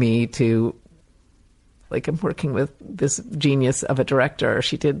play me to, like, I'm working with this genius of a director.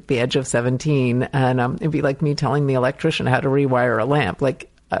 She did The Edge of 17, and it'd be like me telling the electrician how to rewire a lamp. Like,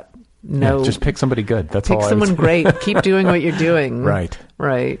 no. Yeah, just pick somebody good. That's pick all. Pick someone great. Keep doing what you're doing. Right.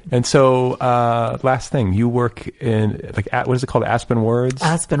 Right. And so, last thing, you work in, what is it called? Aspen Words?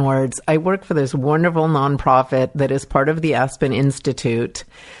 Aspen Words. I work for this wonderful nonprofit that is part of the Aspen Institute.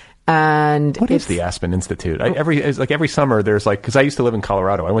 And what is the Aspen Institute? Every summer there's because I used to live in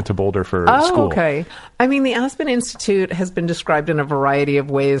Colorado. I went to Boulder for school. Okay. The Aspen Institute has been described in a variety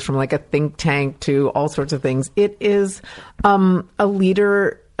of ways, from like a think tank to all sorts of things. It is a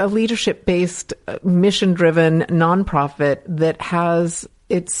leadership-based, mission-driven nonprofit that has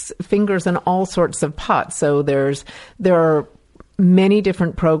its fingers in all sorts of pots. So there are many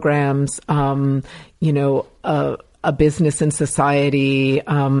different programs, a business and society.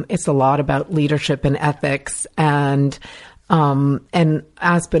 It's a lot about leadership and ethics, and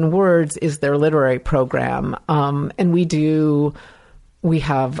Aspen Words is their literary program. And we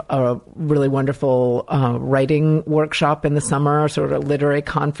have a really wonderful writing workshop in the summer, sort of literary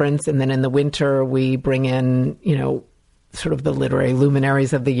conference. And then in the winter, we bring in, sort of the literary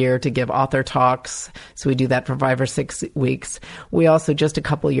luminaries of the year to give author talks. So we do that for 5 or 6 weeks. We also, just a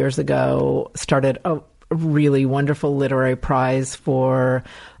couple years ago, started a really wonderful literary prize for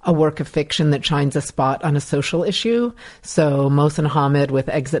a work of fiction that shines a spot on a social issue. So Mohsen Hamid with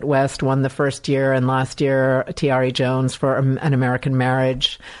Exit West won the first year, and last year Tiare Jones for An American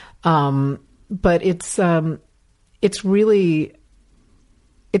Marriage. But it's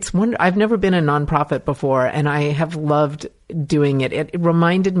I've never been a nonprofit before, and I have loved doing it. It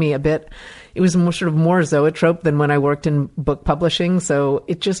reminded me a bit, it was more zoetrope than when I worked in book publishing. So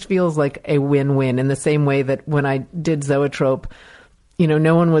it just feels like a win-win, in the same way that when I did zoetrope,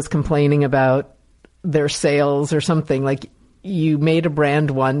 no one was complaining about their sales or something. Like, you made a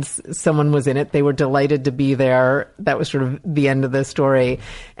brand once, someone was in it, they were delighted to be there. That was sort of the end of the story.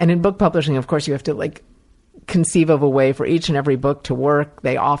 And in book publishing, of course, you have to conceive of a way for each and every book to work.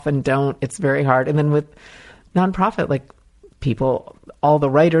 They often don't. It's very hard. And then with nonprofit, people, all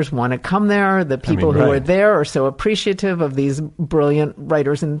the writers want to come there. The people who are there are so appreciative of these brilliant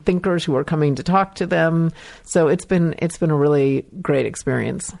writers and thinkers who are coming to talk to them. So it's been a really great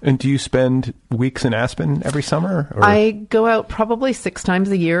experience. And do you spend weeks in Aspen every summer? Or? I go out probably 6 times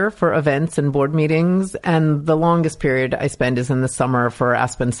a year for events and board meetings. And the longest period I spend is in the summer for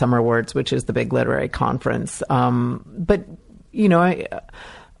Aspen Summer Words, which is the big literary conference. But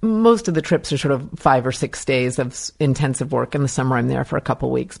most of the trips are sort of 5 or 6 days of intensive work. In the summer, I'm there for a couple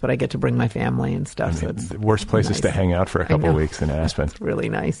of weeks, but I get to bring my family and stuff. So it's the worst places nice to hang out for a couple of weeks in Aspen. It's really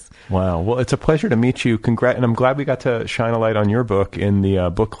nice. Wow. Well, it's a pleasure to meet you. And I'm glad we got to shine a light on your book in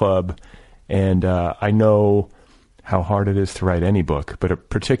the book club. And I know how hard it is to write any book, but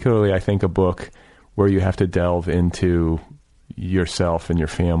particularly I think a book where you have to delve into yourself and your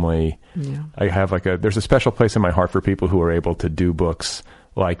family. Yeah. I have there's a special place in my heart for people who are able to do books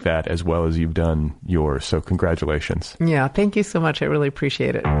like that as well as you've done yours. So congratulations. Yeah, thank you so much. I really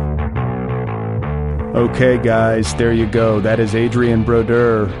appreciate it. Okay, guys, there you go. That is Adrienne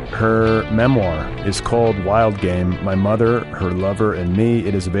Brodeur. Her memoir is called Wild Game, My Mother, Her Lover, and Me.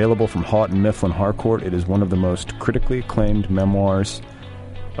 It is available from Houghton Mifflin Harcourt. It is one of the most critically acclaimed memoirs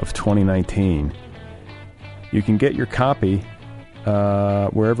of 2019. You can get your copy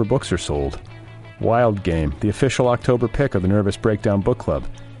wherever books are sold. Wild Game, the official October pick of the Nervous Breakdown Book Club.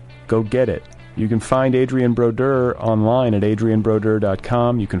 Go get it. You can find Adrienne Brodeur online at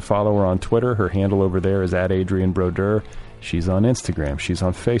adriennebrodeur.com. You can follow her on Twitter. Her handle over there is @AdrienneBrodeur. She's on Instagram. She's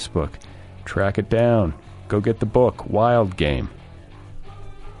on Facebook. Track it down. Go get the book, Wild Game.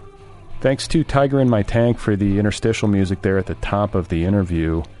 Thanks to Tiger in My Tank for the interstitial music there at the top of the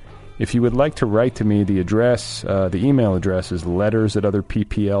interview. If you would like to write to me, the email address is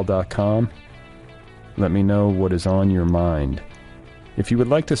letters@otherppl.com. Let me know what is on your mind. If you would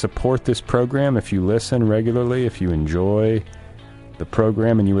like to support this program, if you listen regularly, if you enjoy the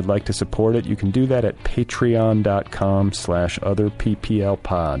program and you would like to support it, you can do that at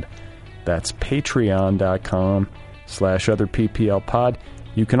patreon.com/otherpplpod. That's patreon.com/otherpplpod.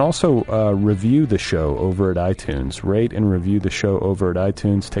 You can also review the show over at iTunes. Rate and review the show over at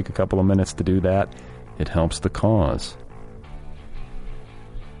iTunes. Take a couple of minutes to do that. It helps the cause.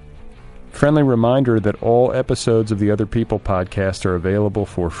 Friendly reminder that all episodes of the Other People podcast are available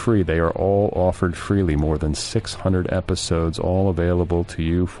for free. They are all offered freely. More than 600 episodes, all available to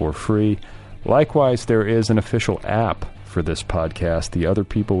you for free. Likewise, there is an official app for this podcast, the Other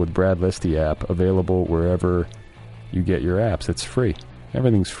People with Brad Listy app, available wherever you get your apps. It's free.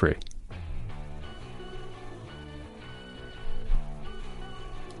 Everything's free.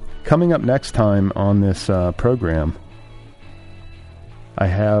 Coming up next time on this program, I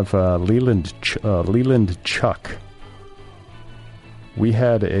have Leland Chuck. We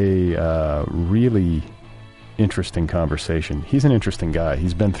had a really interesting conversation. He's an interesting guy.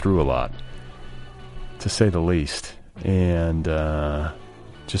 He's been through a lot, to say the least. And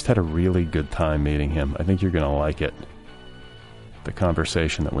just had a really good time meeting him. I think you're going to like it, the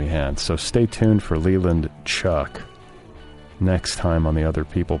conversation that we had. So stay tuned for Leland Chuck next time on the Other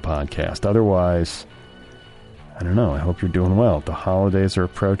People podcast. Otherwise, I don't know. I hope you're doing well. The holidays are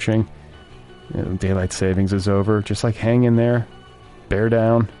approaching. Daylight savings is over. Just hang in there. Bear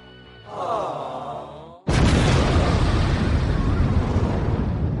down.